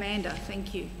 Amanda,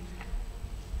 thank you.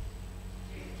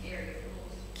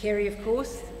 Kerry, of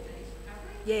course.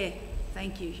 Yeah,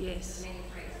 thank you, yes.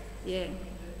 Yeah,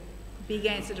 big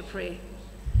answer to prayer.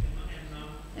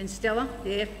 And Stella,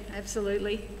 yeah,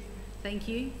 absolutely. Thank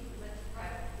you.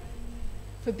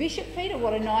 For Bishop Peter,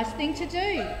 what a nice thing to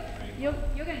do. You're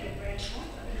going to get brand points.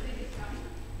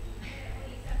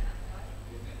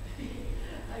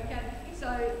 Okay,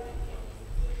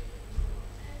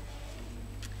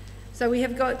 so we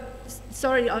have got,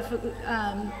 sorry, I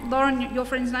forgot, Lauren, your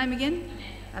friend's name again?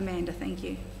 Amanda, thank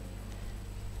you.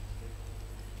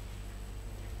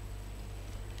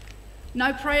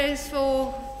 No prayers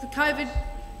for the COVID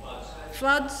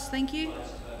floods, thank you.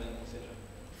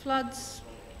 Floods,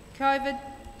 COVID.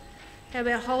 How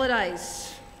about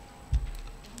holidays?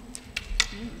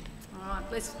 All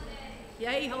right,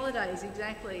 yay, holidays,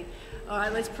 exactly. All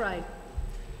right, let's pray.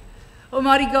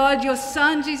 Almighty God, your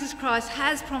Son, Jesus Christ,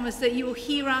 has promised that you will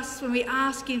hear us when we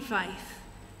ask in faith.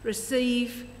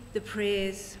 Receive the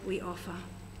prayers we offer.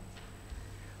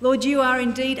 Lord, you are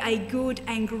indeed a good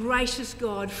and gracious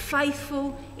God,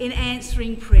 faithful in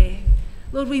answering prayer.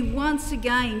 Lord, we once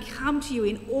again come to you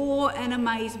in awe and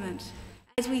amazement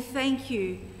as we thank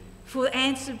you for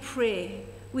answered prayer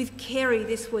with Kerry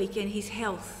this week and his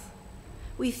health.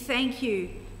 We thank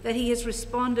you that he has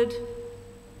responded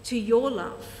to your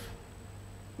love.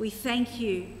 We thank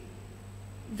you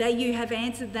that you have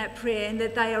answered that prayer and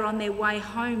that they are on their way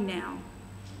home now.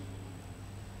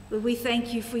 Lord, we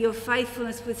thank you for your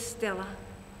faithfulness with Stella.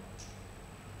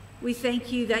 We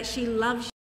thank you that she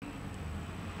loves you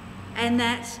and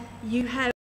that you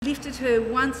have lifted her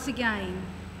once again,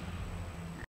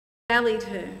 rallied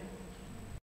her.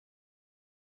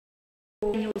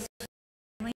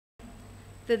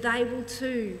 That they will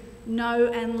too know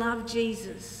and love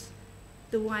Jesus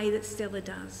the way that Stella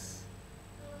does.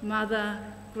 Mother,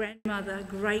 grandmother,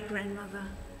 great-grandmother,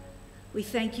 we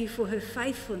thank you for her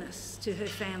faithfulness to her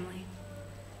family.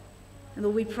 And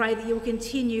Lord, we pray that you will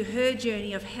continue her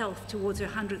journey of health towards her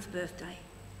 100th birthday.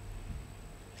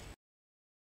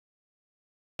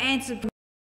 Answered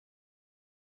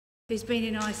who's been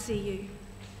in ICU.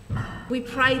 We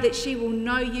pray that she will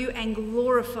know you and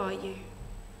glorify you.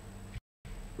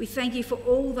 We thank you for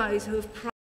all those who have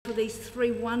prayed for these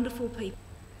three wonderful people.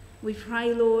 We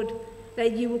pray, Lord,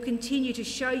 that you will continue to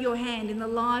show your hand in the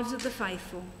lives of the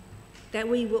faithful, that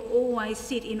we will always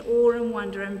sit in awe and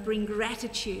wonder and bring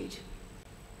gratitude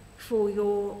for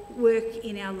your work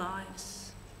in our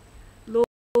lives.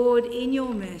 Lord, in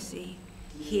your mercy,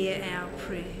 hear our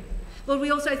prayer. Lord, we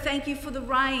also thank you for the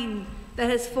rain that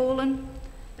has fallen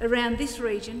around this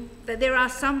region, that there are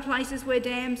some places where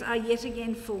dams are yet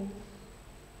again full.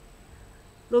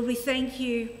 Lord, we thank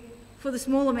you for the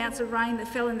small amounts of rain that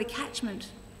fell in the catchment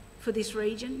for this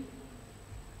region.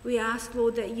 We ask,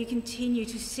 Lord, that you continue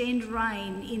to send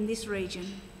rain in this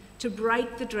region to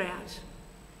break the drought,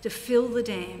 to fill the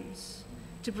dams,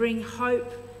 to bring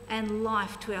hope and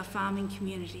life to our farming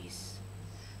communities.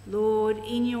 Lord,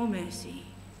 in your mercy,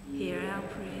 hear our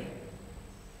prayer.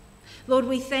 Lord,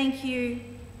 we thank you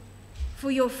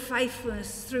for your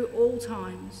faithfulness through all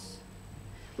times.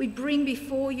 We bring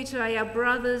before you today our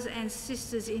brothers and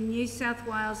sisters in New South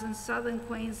Wales and southern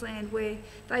Queensland, where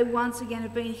they once again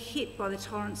have been hit by the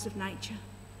torrents of nature.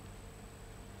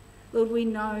 Lord, we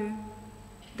know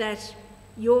that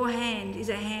your hand is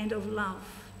a hand of love,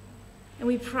 and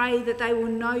we pray that they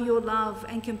will know your love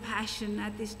and compassion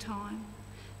at this time,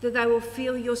 that they will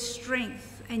feel your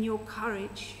strength and your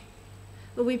courage.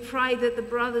 Lord, we pray that the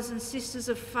brothers and sisters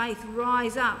of faith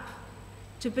rise up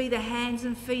to be the hands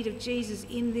and feet of Jesus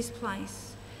in this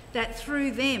place, that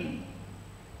through them,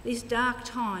 this dark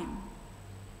time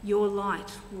your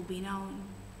light will be known.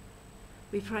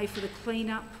 We pray for the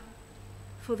clean-up,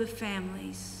 for the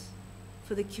families,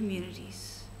 for the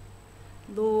communities.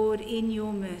 Lord, in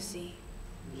your mercy,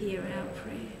 hear our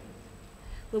prayer.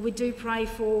 Lord, we do pray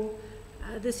for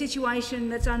the situation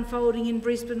that's unfolding in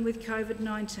Brisbane with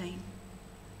COVID-19.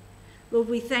 Lord,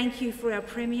 we thank you for our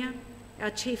Premier,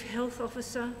 our Chief Health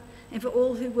Officer, and for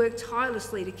all who work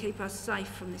tirelessly to keep us safe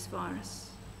from this virus.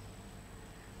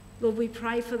 Lord, we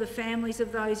pray for the families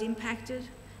of those impacted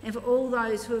and for all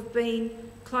those who have been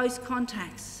close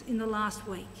contacts in the last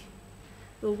week.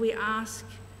 Lord, we ask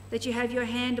that you have your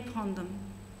hand upon them,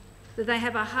 that they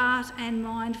have a heart and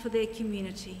mind for their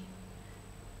community,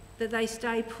 that they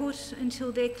stay put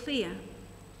until they're clear,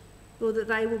 Lord, that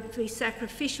they will be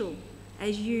sacrificial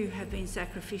as you have been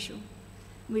sacrificial.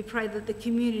 And we pray that the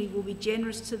community will be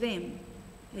generous to them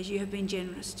as you have been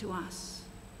generous to us.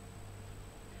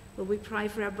 Lord, we pray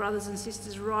for our brothers and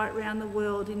sisters right around the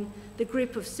world in the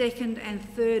grip of second and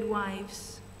third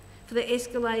waves, for the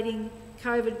escalating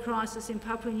COVID crisis in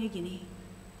Papua New Guinea.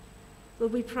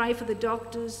 Lord, we pray for the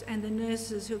doctors and the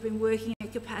nurses who have been working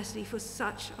at capacity for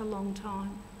such a long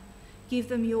time. Give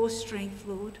them your strength,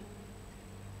 Lord.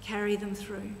 Carry them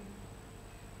through.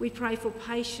 We pray for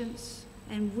patience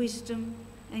and wisdom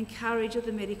and courage of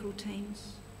the medical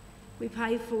teams. We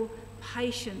pray for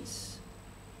patience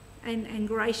and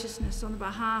graciousness on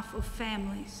behalf of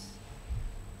families.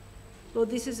 Lord,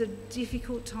 this is a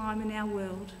difficult time in our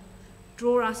world.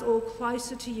 Draw us all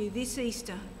closer to you this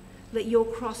Easter. Let your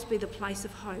cross be the place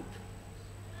of hope.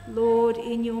 Lord,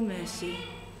 in your mercy,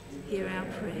 hear our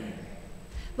prayer.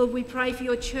 Lord, we pray for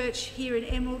your church here in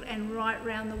Emerald and right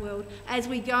round the world as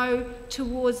we go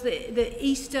towards the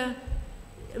Easter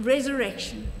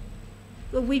resurrection.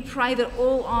 Lord, we pray that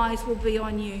all eyes will be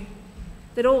on you,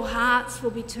 that all hearts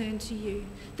will be turned to you,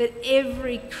 that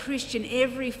every Christian,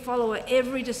 every follower,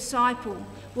 every disciple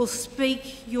will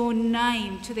speak your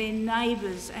name to their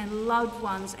neighbours and loved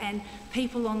ones and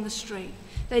people on the street,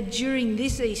 that during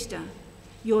this Easter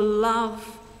your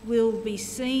love will be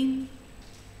seen,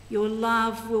 your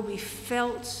love will be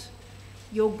felt,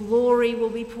 your glory will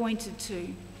be pointed to.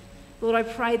 Lord, I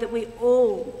pray that we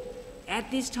all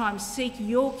at this time seek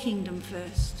your kingdom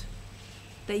first,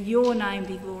 that your name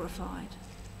be glorified.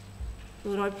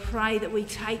 Lord, I pray that we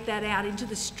take that out into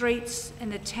the streets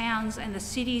and the towns and the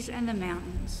cities and the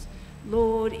mountains.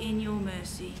 Lord, in your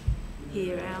mercy,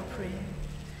 hear our prayer.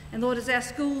 And Lord, as our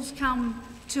schools come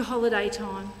to holiday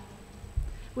time,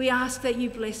 we ask that you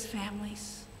bless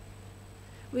families.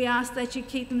 We ask that you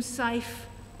keep them safe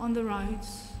on the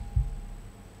roads,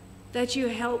 that you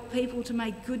help people to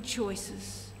make good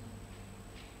choices.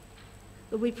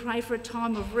 Lord, we pray for a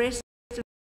time of rest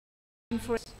and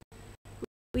for us.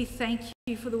 We thank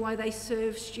you for the way they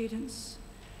serve students.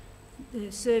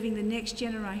 They're serving the next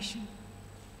generation.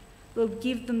 Lord,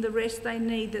 give them the rest they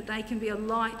need, that they can be a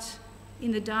light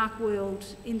in the dark world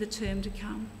in the term to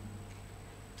come.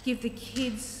 Give the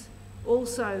kids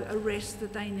also a rest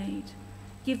that they need.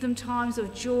 Give them times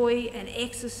of joy and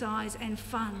exercise and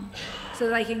fun so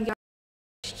they can go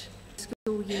to the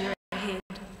school year ahead.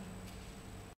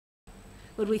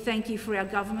 Lord, we thank you for our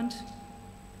government,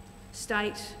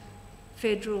 state,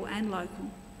 federal and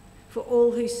local, for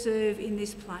all who serve in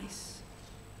this place.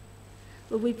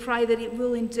 Lord, we pray that it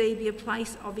will indeed be a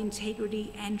place of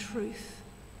integrity and truth.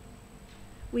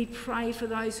 We pray for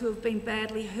those who have been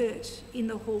badly hurt in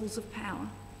the halls of power.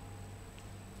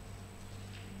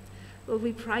 Lord,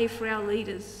 we pray for our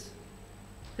leaders,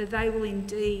 that they will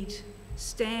indeed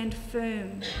stand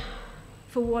firm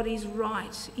for what is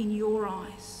right in your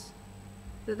eyes,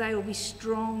 that they will be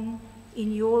strong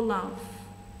in your love,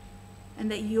 and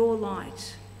that your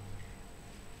light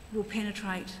will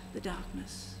penetrate the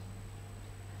darkness.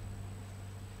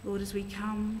 Lord, as we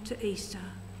come to Easter,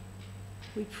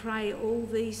 we pray all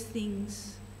these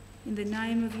things in the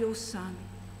name of your Son,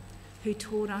 who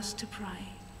taught us to pray.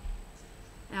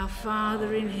 Our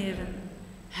Father in heaven,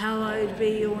 hallowed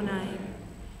be your name.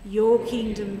 Your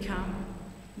kingdom come,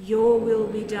 your will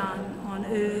be done on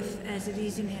earth as it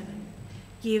is in heaven.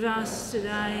 Give us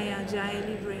today our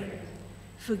daily bread.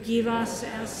 Forgive us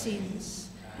our sins,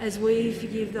 as we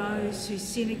forgive those who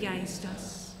sin against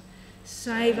us.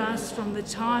 Save us from the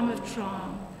time of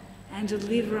trial, and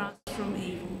deliver us from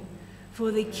evil.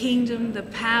 For the kingdom, the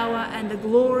power, and the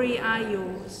glory are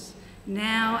yours,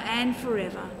 now and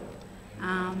forever.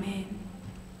 Amen.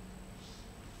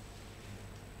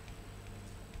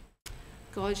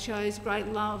 God shows great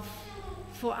love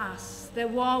for us, that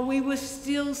while we were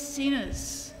still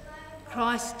sinners,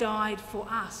 Christ died for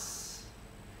us.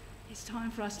 It's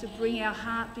time for us to bring our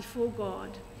heart before God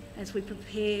as we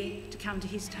prepare to come to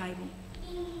his table.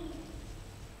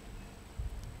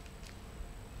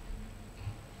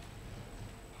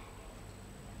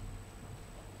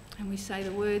 And we say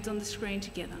the words on the screen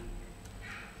together.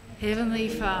 Heavenly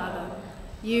Father,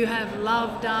 you have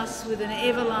loved us with an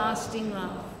everlasting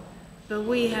love, but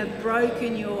we have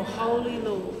broken your holy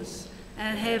laws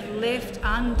and have left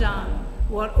undone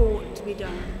what ought to be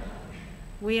done.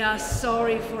 We are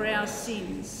sorry for our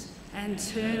sins and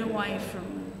turn away from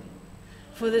them.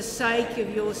 For the sake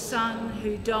of your Son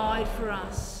who died for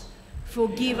us,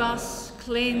 forgive us,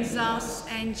 cleanse us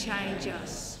and change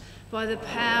us. By the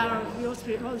power of your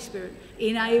Spirit, Holy Spirit,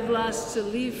 enable us to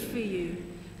live for you.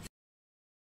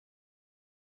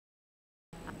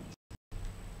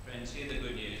 Friends, hear the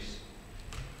good news.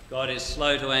 God is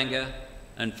slow to anger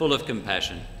and full of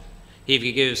compassion. He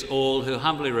forgives all who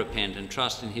humbly repent and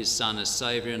trust in his Son as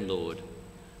Saviour and Lord.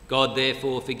 God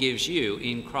therefore forgives you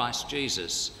in Christ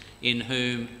Jesus, in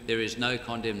whom there is no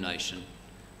condemnation.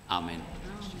 Amen.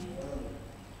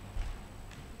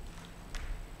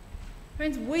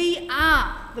 Friends, we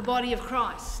are the body of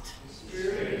Christ.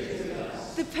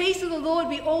 The peace of the Lord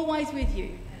be always with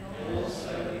you. And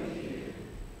also with you.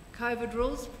 COVID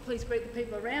rules, please greet the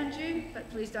people around you, but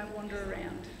please don't wander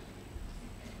around.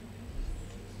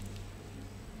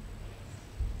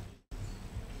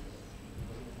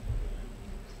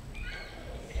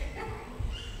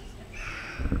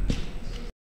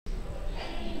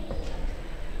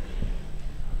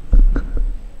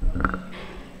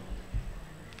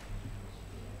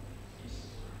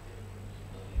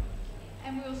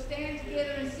 And we'll stand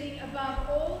together and sing Above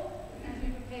All as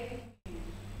we prepare for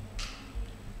communion.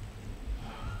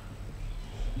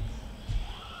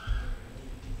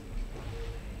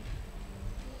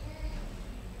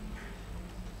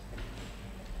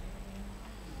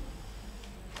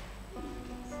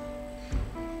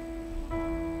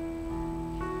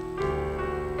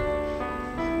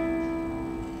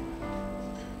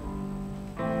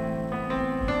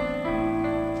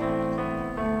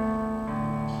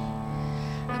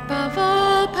 Above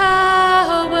all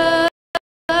powers,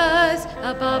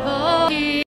 above all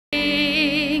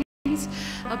kings,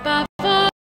 above all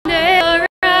nature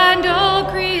and all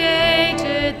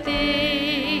created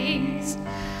things,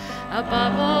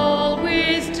 above all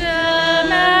wisdom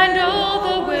and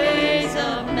all the ways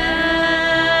of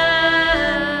man,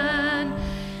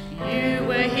 you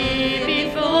were here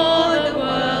before the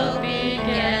world began.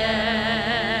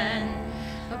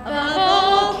 Above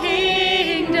all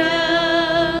kingdoms,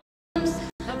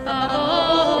 above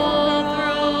all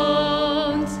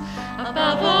thrones,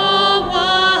 above all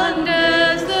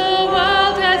wonders the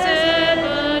world has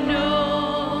ever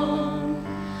known,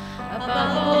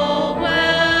 above all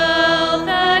wealth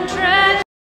and treasure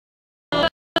of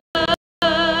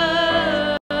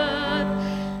earth,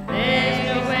 there's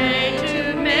no way to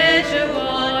measure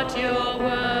what you're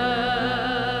worth.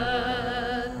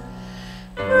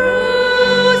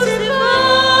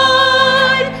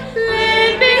 Crucified,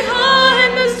 laid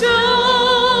behind the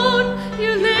stone,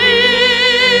 you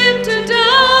lived to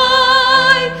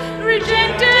die,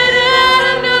 rejected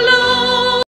and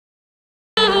alone.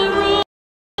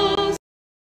 Rose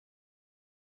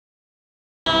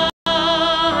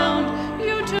found,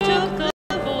 you took the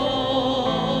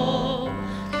fall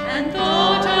and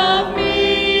thought of me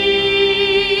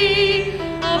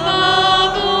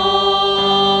above all.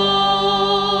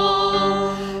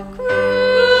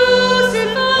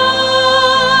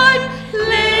 Crucified,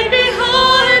 laid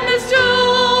behind the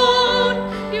stone,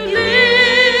 you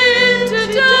lived to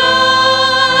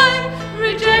die,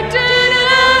 rejected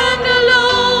and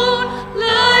alone,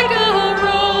 like a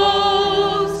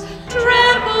rose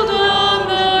trampled on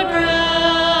the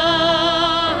ground.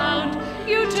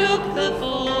 You took the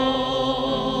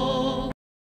fall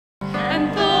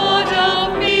and thought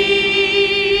of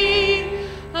me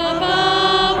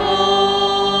above all.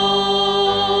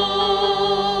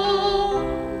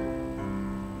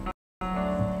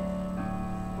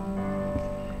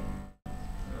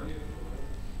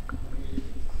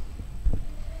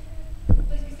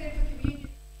 Please be stand for communion.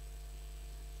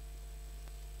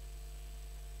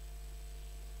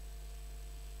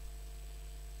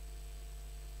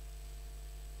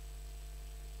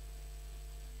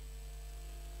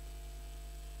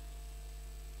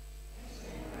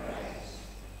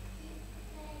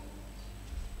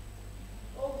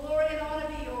 All glory and honour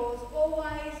be yours,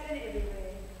 always and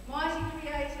everywhere. Mighty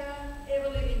Creator,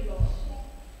 ever-living God.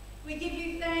 We give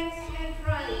you thanks and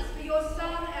praise for your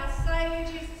Son, our Saviour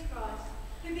Jesus Christ,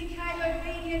 who became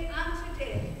obedient unto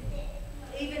death,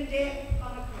 even death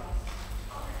on a cross.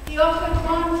 He offered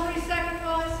one true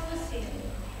sacrifice for sin,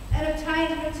 and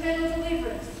obtained an eternal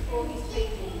deliverance for his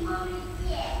people.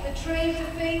 The tree of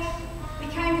defeat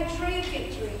became the tree of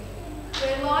victory.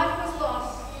 Where life was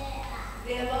lost,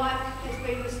 their life has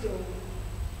been restored.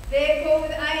 Therefore,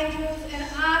 with angels and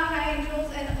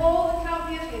archangels and all the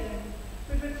company of heaven,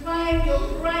 we proclaim your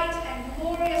great and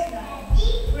glorious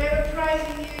name, forever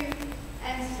praising you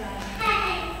and saying,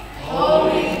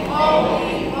 Holy,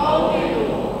 holy, holy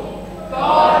Lord,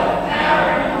 God of power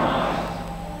and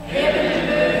might, heaven and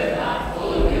earth are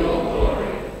full of your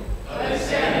glory.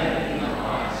 Hosanna in the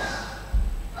highest.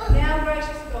 Now,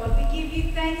 gracious God, we give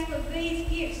you thanks for these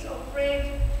gifts of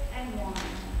bread and wine,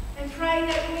 and pray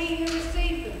that we who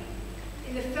receive them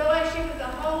in the fellowship of the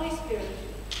Holy Spirit,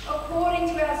 according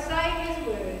to our Saviour's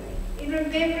word, in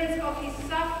remembrance of his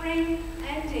suffering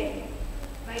and death,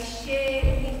 may share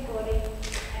in his body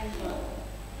and blood.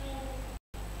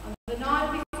 On the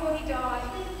night before he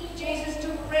died, Jesus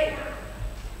took bread,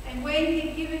 and when he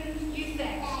had given you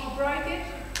thanks, he broke it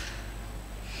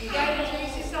and gave it to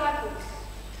his disciples,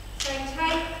 saying,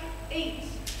 Take, eat.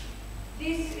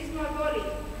 This is my body,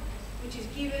 which is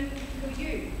given for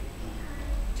you.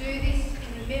 Do this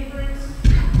in remembrance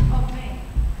of me.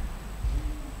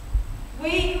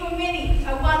 We who are many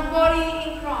are one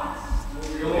body in Christ.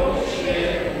 We all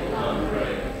share one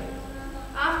bread.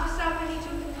 After supper he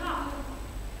took the cup,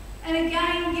 and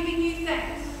again giving you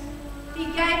thanks, he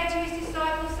gave it to his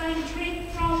disciples, saying,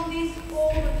 Drink from this,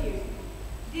 all of you.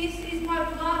 This is my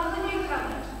blood of the new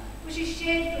covenant, which is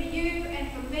shed for you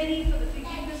and for many for the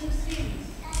forgiveness of sins.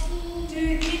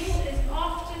 Do this as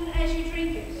often as you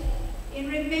drink it, in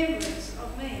remembrance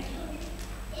of me.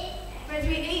 Friends,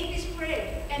 we eat this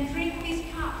bread and drink this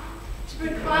cup to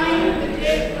proclaim the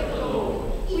death of the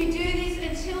Lord. We do this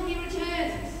until he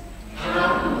returns.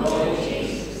 Come, Lord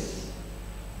Jesus.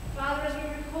 Father, as we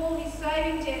recall his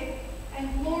saving death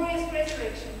and glorious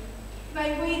resurrection,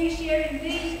 may we who share in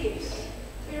these gifts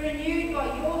be renewed by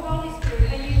your Holy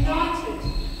Spirit and united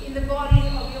in the body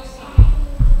of your Son.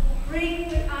 Bring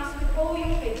us with all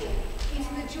your people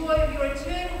into the joy of your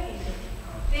eternal kingdom,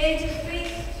 there to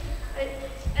feast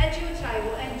at your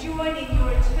table and join in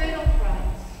your eternal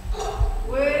praise.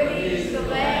 Worthy is the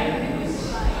Lamb who was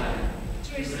slain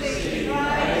to receive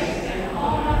praise and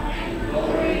honour and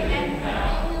glory and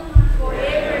power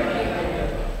forever and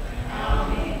ever.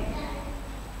 Amen.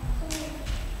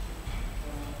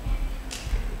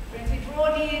 Friends, we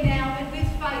draw near now and with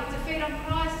faith to feed on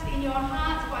Christ in your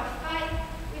hearts by faith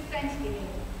with thanksgiving.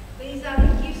 These are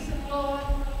the gifts of God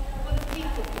for the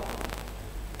people of God.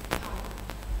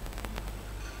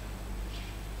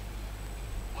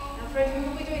 Friends, we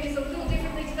will be doing this a little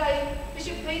differently today.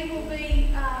 Bishop Peter will be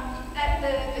at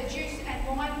the juice and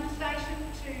wine station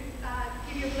to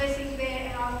give you a blessing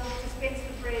there, and I will dispense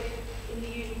the bread in the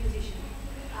usual position.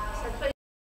 So please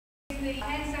use the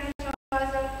hand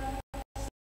sanitizer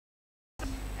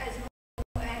as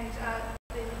normal, and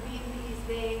the bin is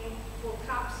there for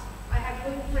cups. I have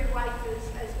gluten-free wafers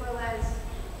as well as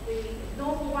the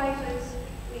normal wafers.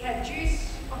 We have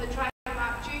juice on the tray,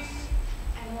 marked juice,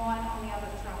 and wine on the other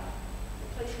tray.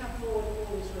 Please come forward,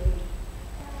 all is ready.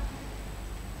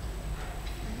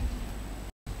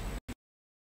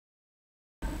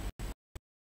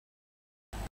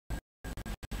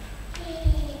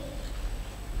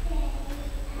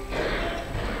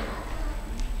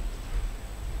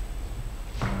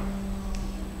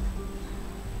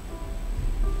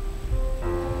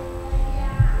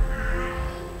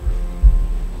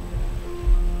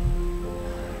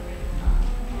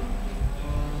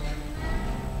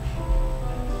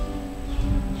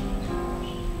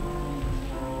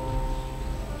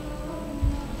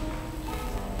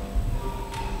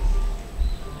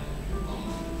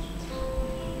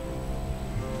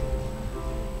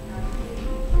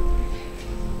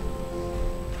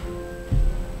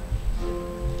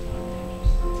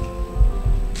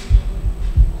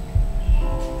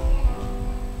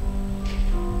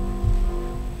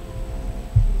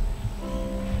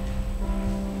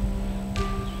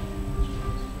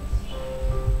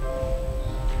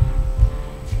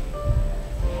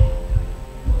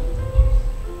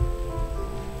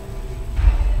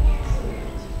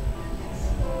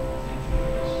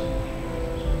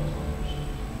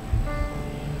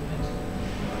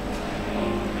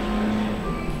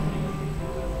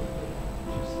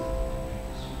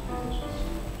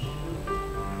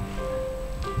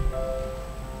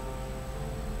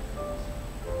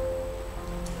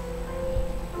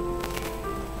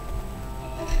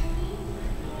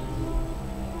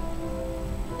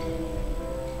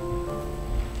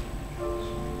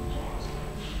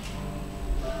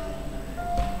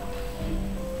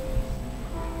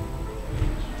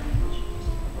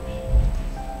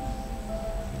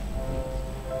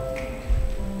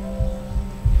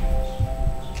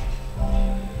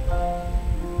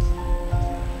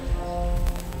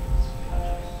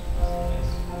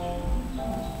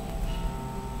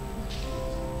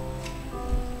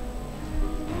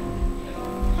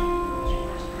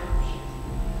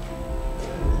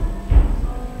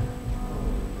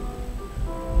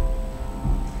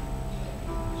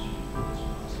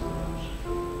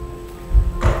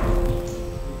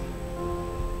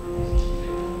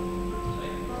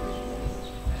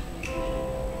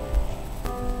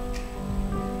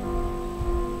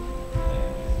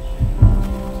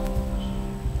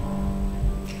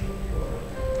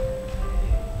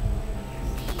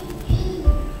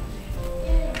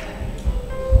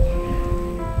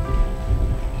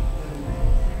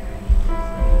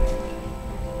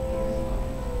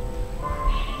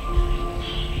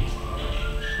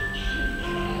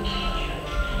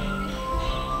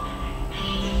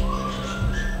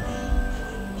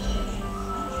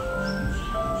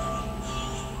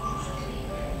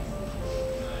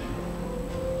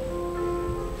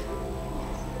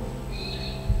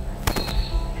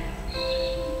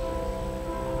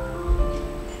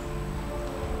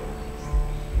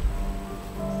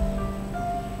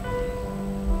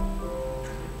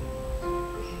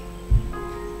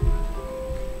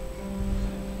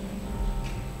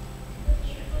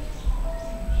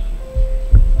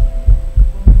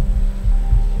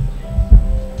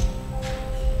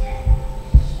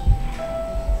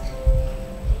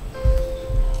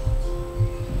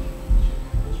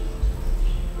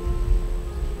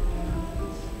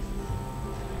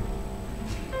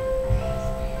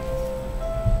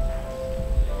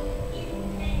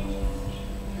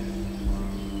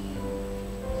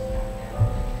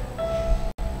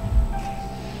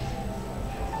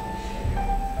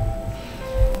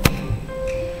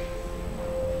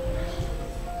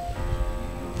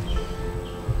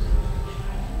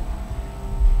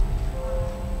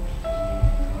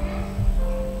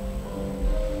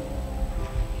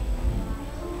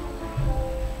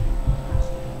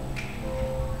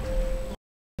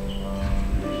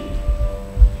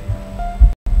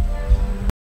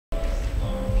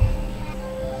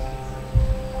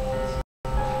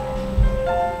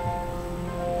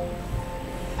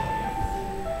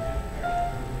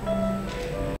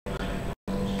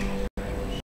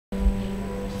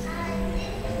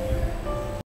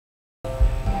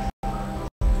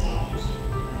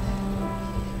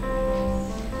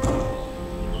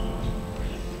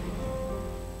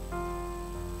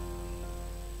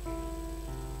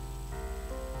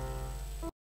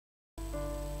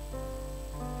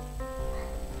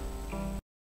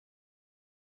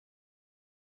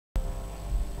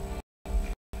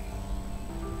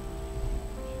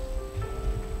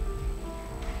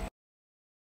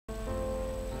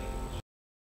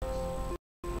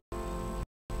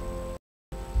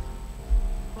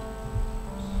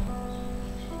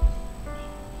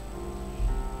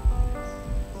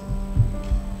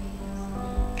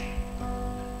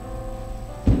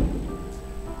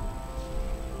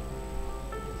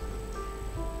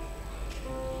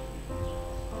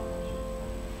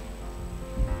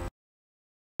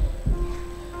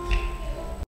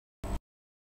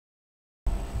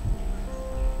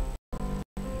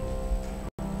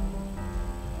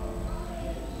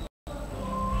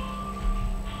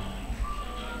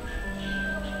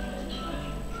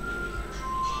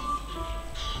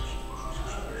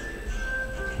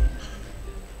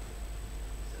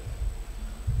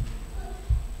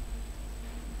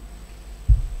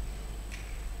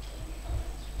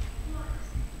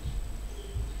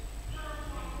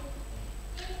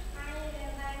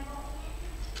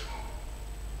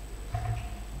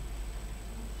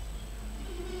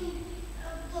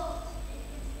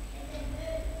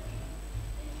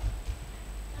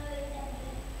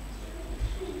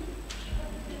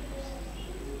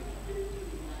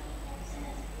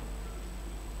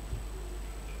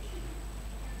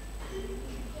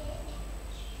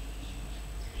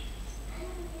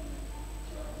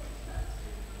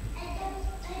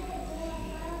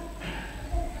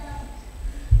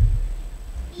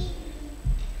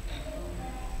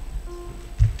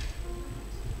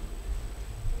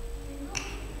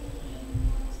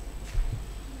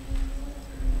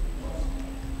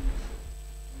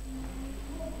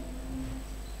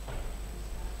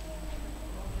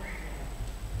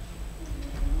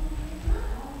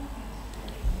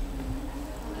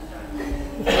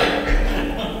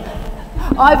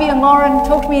 Ivy and Lauren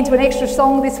talked me into an extra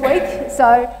song this week,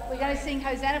 so we're going to sing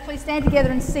Hosanna. Please stand together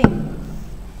and sing.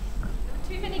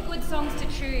 Too many good songs to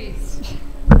choose.